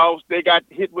playoffs. They got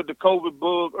hit with the COVID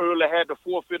bug early, had to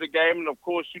forfeit a game, and of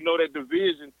course, you know that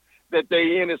division that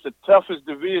they in is the toughest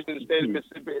division in the state of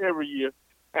Mississippi every year.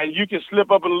 And you can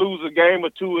slip up and lose a game or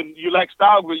two, and you like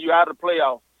Starkville, you're out of the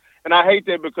playoffs. And I hate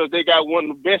that because they got one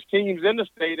of the best teams in the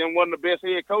state and one of the best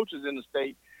head coaches in the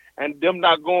state. And them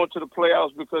not going to the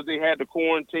playoffs because they had the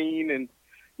quarantine. And,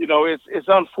 you know, it's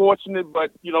unfortunate, but,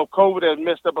 you know, COVID has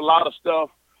messed up a lot of stuff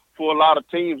for a lot of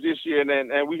teams this year.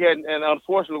 And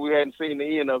unfortunately, we hadn't seen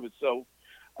the end of it. So,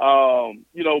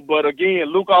 you know, but again,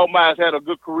 Luke Altmaier's had a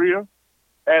good career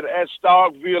at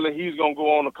Starkville, and he's going to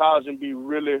go on to college and be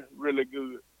really, really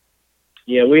good.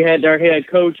 Yeah, we had their head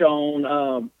coach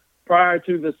on prior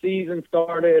to the season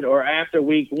started or after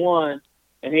week 1,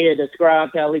 and he had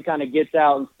described how he kind of gets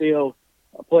out and still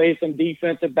plays some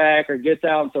defensive back or gets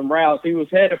out in some routes. He was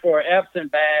headed for an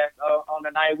Epson back on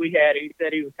the night we had it. He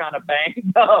said he was kind of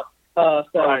banged up.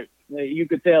 Right. You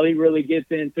could tell he really gets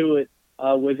into it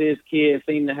with his kids,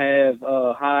 seem to have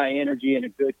high energy and a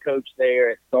good coach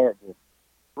there at Starkville.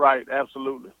 Right,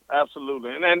 absolutely.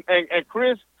 And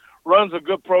Chris runs a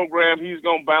good program. He's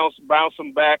going to bounce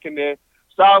them back in there.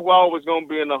 Starkville was going to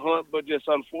be in the hunt, but just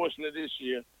unfortunate this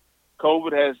year,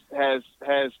 COVID has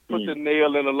put the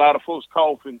nail in a lot of folks'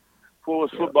 coffin for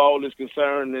as football is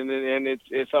concerned, and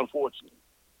it's unfortunate.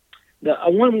 The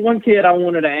one kid I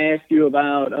wanted to ask you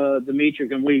about,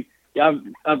 Demetric, and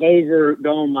I've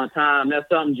overgone my time. That's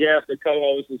something Jeff, the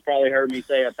co-host, has probably heard me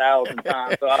say 1,000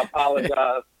 times, so I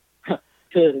apologize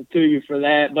to you for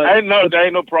that. But there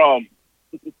ain't no problem.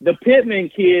 The Pittman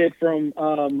kid from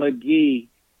McGee,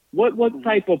 what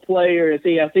type of player is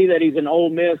he? I see that he's an Ole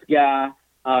Miss guy.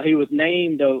 He was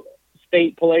named a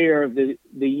state player of the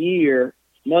year.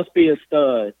 Must be a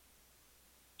stud.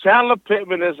 Chandler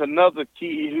Pittman is another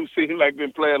kid who seems like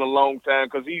been playing a long time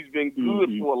because he's been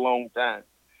good for a long time.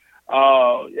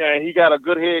 He got a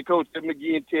good head coach at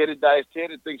McGee and Teddy Dice.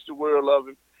 Teddy thinks the world of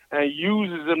him and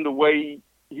uses him the way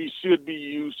he should be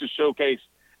used to showcase.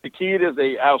 The kid is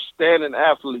an outstanding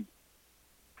athlete.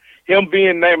 Him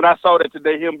being named, and I saw that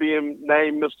today, him being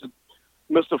named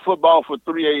Mr. Football for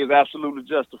 3A is absolutely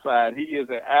justified. He is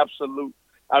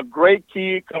a great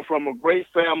kid, come from a great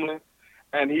family,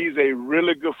 and he's a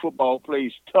really good football player.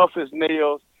 He's tough as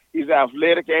nails. He's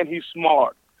athletic, and he's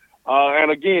smart.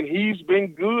 And again, he's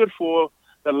been good for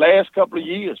the last couple of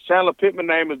years. Chandler Pittman's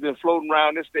name has been floating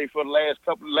around this state for the last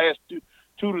 2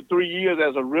 to 3 years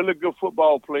as a really good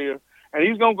football player. And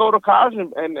he's going to go to college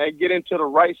and get into the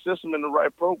right system and the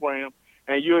right program.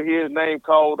 And you'll hear his name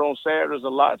called on Saturdays a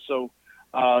lot. So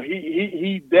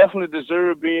he definitely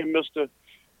deserved being Mr.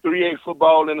 3A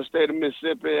football in the state of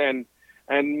Mississippi. And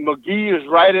McGee is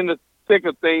right in the thick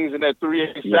of things in that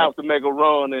 3A South to make a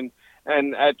run.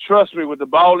 And trust me, with the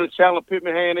ball in Chandler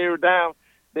Pittman hand every down,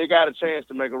 they got a chance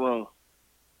to make a run.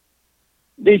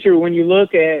 Demetric, when you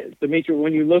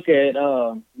look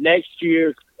at next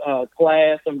year's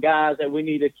class, some guys that we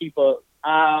need to keep an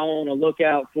eye on, a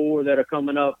lookout for that are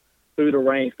coming up through the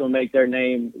ranks to make their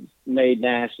name made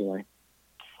nationally.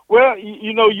 Well,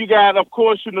 you got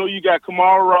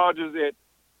Kamara Rogers at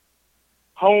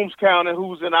Holmes County,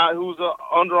 who's an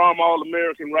Under Armour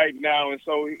All-American right now, and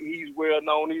so he's well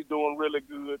known. He's doing really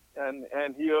good,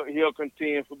 and he'll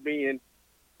contend for being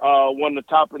one of the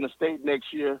top in the state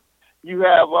next year. You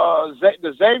have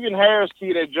the Xavier Harris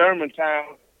kid at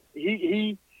Germantown.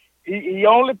 He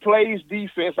only plays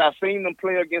defense. I've seen him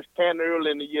play against Canton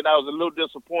early in the year. I was a little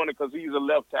disappointed because he's a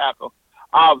left tackle,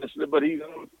 obviously, but he's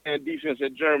playing defense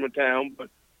at Germantown.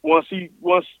 But once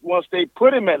they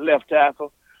put him at left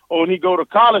tackle, or when he go to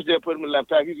college, they'll put him at left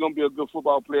tackle. He's going to be a good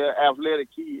football player, athletic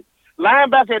kid.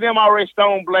 Linebacker at MRA,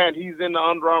 Stone Bland. He's in the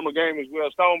Under Armour game as well.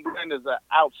 Stone Bland is an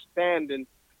outstanding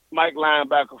Mike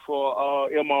linebacker for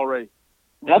MRA.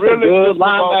 That's really a good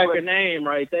linebacker name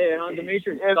right there, huh,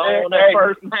 Demetric? Stone, that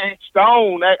first name.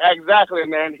 Stone, exactly,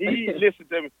 man. Listen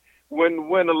to me.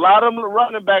 When a lot of them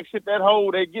running backs hit that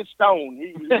hole, they get stoned.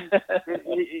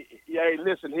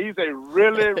 Listen, he's a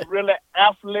really, really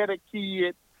athletic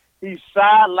kid. He's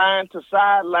sideline to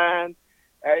sideline.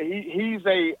 He's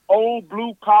a old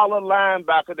blue collar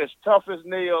linebacker that's tough as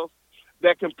nails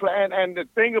that can play. And the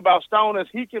thing about Stone is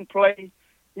he can play.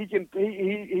 He's an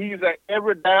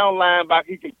every down linebacker.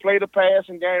 He can play the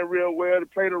passing game real well, to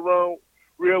play the run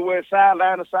real well,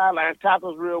 sideline to sideline,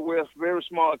 tackles real well. Very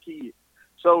smart kid.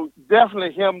 So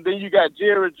definitely him. Then you got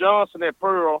Jerry Johnson at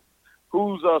Pearl,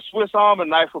 who's a Swiss Army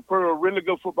knife for Pearl. Really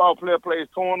good football player. Plays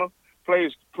corner,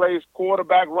 plays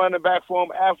quarterback, running back for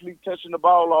him. Athlete, touching the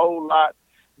ball a whole lot.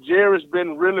 Jerry's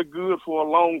been really good for a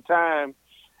long time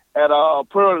at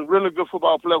Pearl. Really good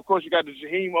football player. Of course, you got the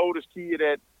Jaheim Otis kid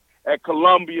at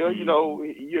Columbia. You know,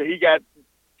 he got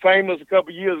famous a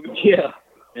couple years ago. Yeah,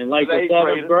 in like the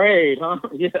 7th grade, huh?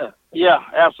 Yeah,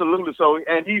 absolutely. So,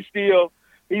 and he's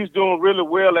doing really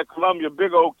well at Columbia,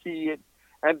 big old kid.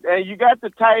 And you got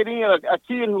the tight end, a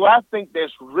kid who I think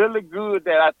that's really good,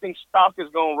 that I think stock is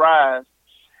going to rise,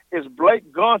 is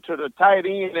Blake Gunter, the tight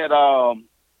end at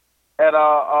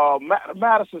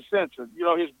Madison Central. You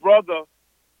know, his brother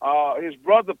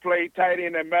played tight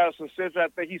end at Madison Central. I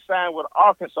think he signed with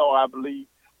Arkansas, I believe.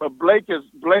 But Blake is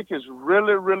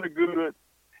really, really good,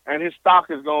 and his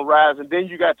stock is going to rise. And then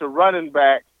you got the running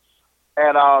back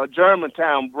at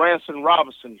Germantown, Branson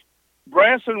Robinson.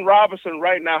 Branson Robinson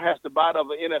right now has the body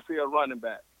of an NFL running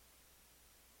back.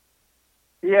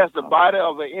 He has the body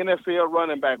of an NFL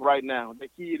running back right now. The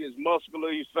kid is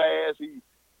muscular. He's fast.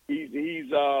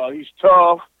 He's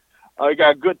tough. He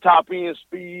got good top end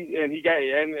speed,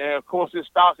 and of course his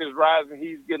stock is rising.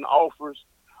 He's getting offers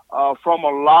from a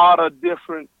lot of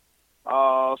different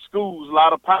schools, a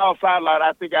lot of Power 5.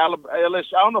 I think LSU. I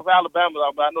don't know if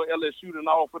Alabama, but I know LSU done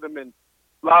offered him, and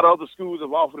a lot of other schools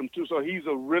have offered him too. So he's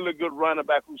a really good running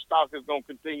back whose stock is going to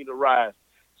continue to rise.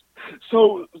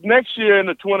 So next year in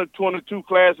the 2022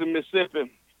 class in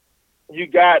Mississippi, you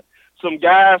got some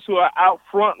guys who are out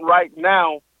front right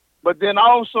now. But then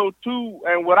also, too,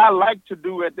 and what I like to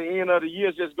do at the end of the year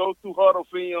is just go through huddle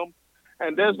film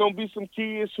and there's going to be some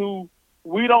kids who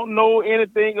we don't know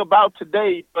anything about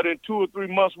today, but in 2 or 3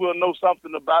 months we'll know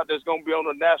something about that's going to be on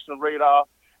the national radar,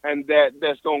 and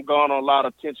that's going to garner a lot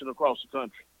of attention across the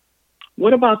country.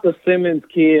 What about the Simmons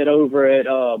kid over at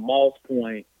Moss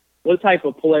Point? What type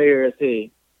of player is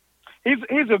he?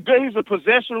 He's a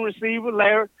possession receiver,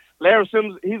 Larry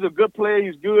Simmons. He's a good player.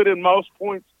 He's good in Moss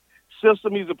Point's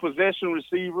system. He's a possession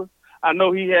receiver. I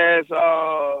know he has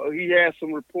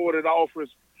some reported offers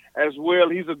as well.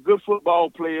 He's a good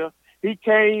football player. He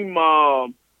came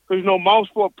because Moss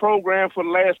Point program for the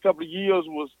last couple of years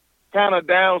was kind of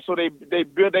down, so they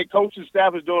built, their coaching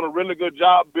staff is doing a really good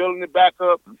job building it back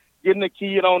up, getting the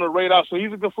kid on the radar. So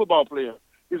he's a good football player.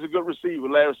 He's a good receiver.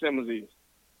 Larry Simmons is.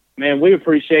 Man, we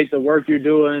appreciate the work you're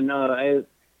doing.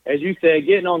 As you said,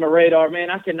 getting on the radar. Man,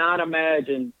 I cannot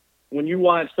imagine when you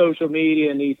watch social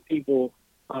media and these people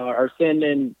are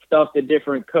sending stuff to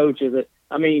different coaches.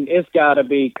 I mean, it's got to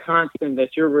be constant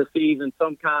that you're receiving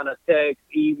some kind of text,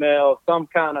 email, some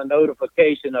kind of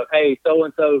notification of, hey,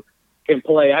 so-and-so can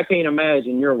play. I can't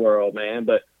imagine your world, man,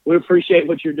 but we appreciate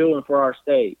what you're doing for our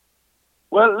state.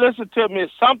 Well, listen to me.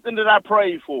 It's something that I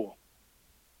pray for.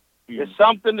 It's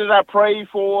something that I pray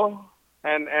for,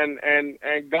 and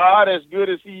God, as good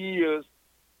as He is,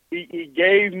 He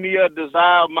gave me a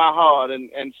desire of my heart,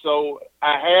 and so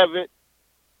I have it,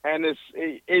 and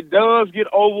it does get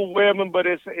overwhelming, but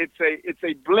it's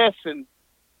a blessing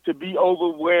to be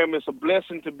overwhelmed. It's a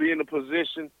blessing to be in a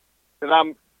position that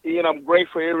I'm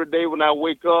grateful every day when I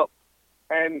wake up,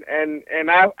 and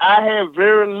I have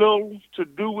very little to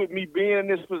do with me being in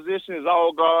this position. It's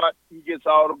all God. He gets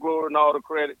all the glory and all the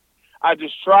credit. I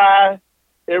just try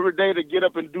every day to get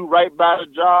up and do right by the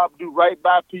job, do right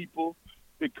by people,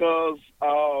 because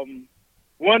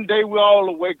one day we all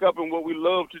will wake up and what we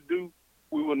love to do,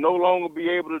 we will no longer be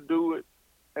able to do it.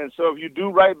 And so if you do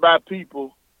right by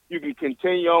people, you can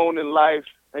continue on in life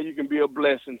and you can be a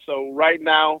blessing. So right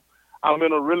now, I'm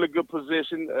in a really good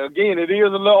position. Again, it is a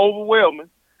little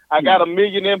overwhelming. I got 1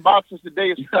 million inboxes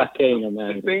today. It's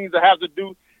things I have to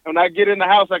do. And when I get in the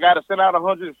house, I got to send out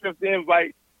 150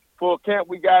 invites for a camp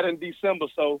we got in December.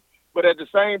 So, but at the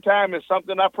same time, it's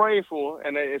something I pray for,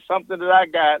 and it's something that I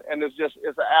got, and it's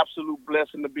an absolute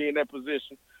blessing to be in that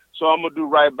position. So I'm gonna do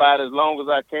right by it as long as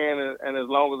I can, and as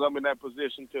long as I'm in that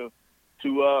position to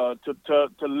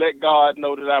let God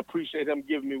know that I appreciate Him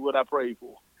giving me what I pray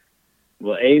for.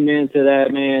 Well, amen to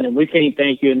that, man. And we can't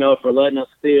thank you enough for letting us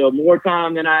steal more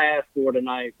time than I asked for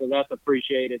tonight. So that's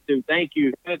appreciated too. Thank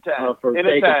you for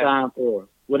taking time for us.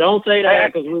 Well, don't say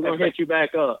that because we're gonna hit you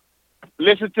back up.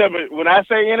 Listen to me. When I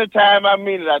say anytime, I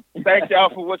mean it. I thank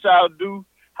y'all for what y'all do,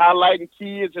 highlighting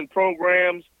kids and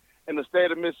programs in the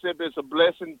state of Mississippi. It's a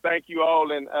blessing. Thank you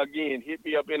all. And again, hit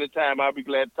me up anytime. I'll be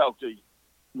glad to talk to you.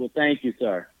 Well, thank you,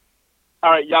 sir.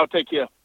 All right. Y'all take care.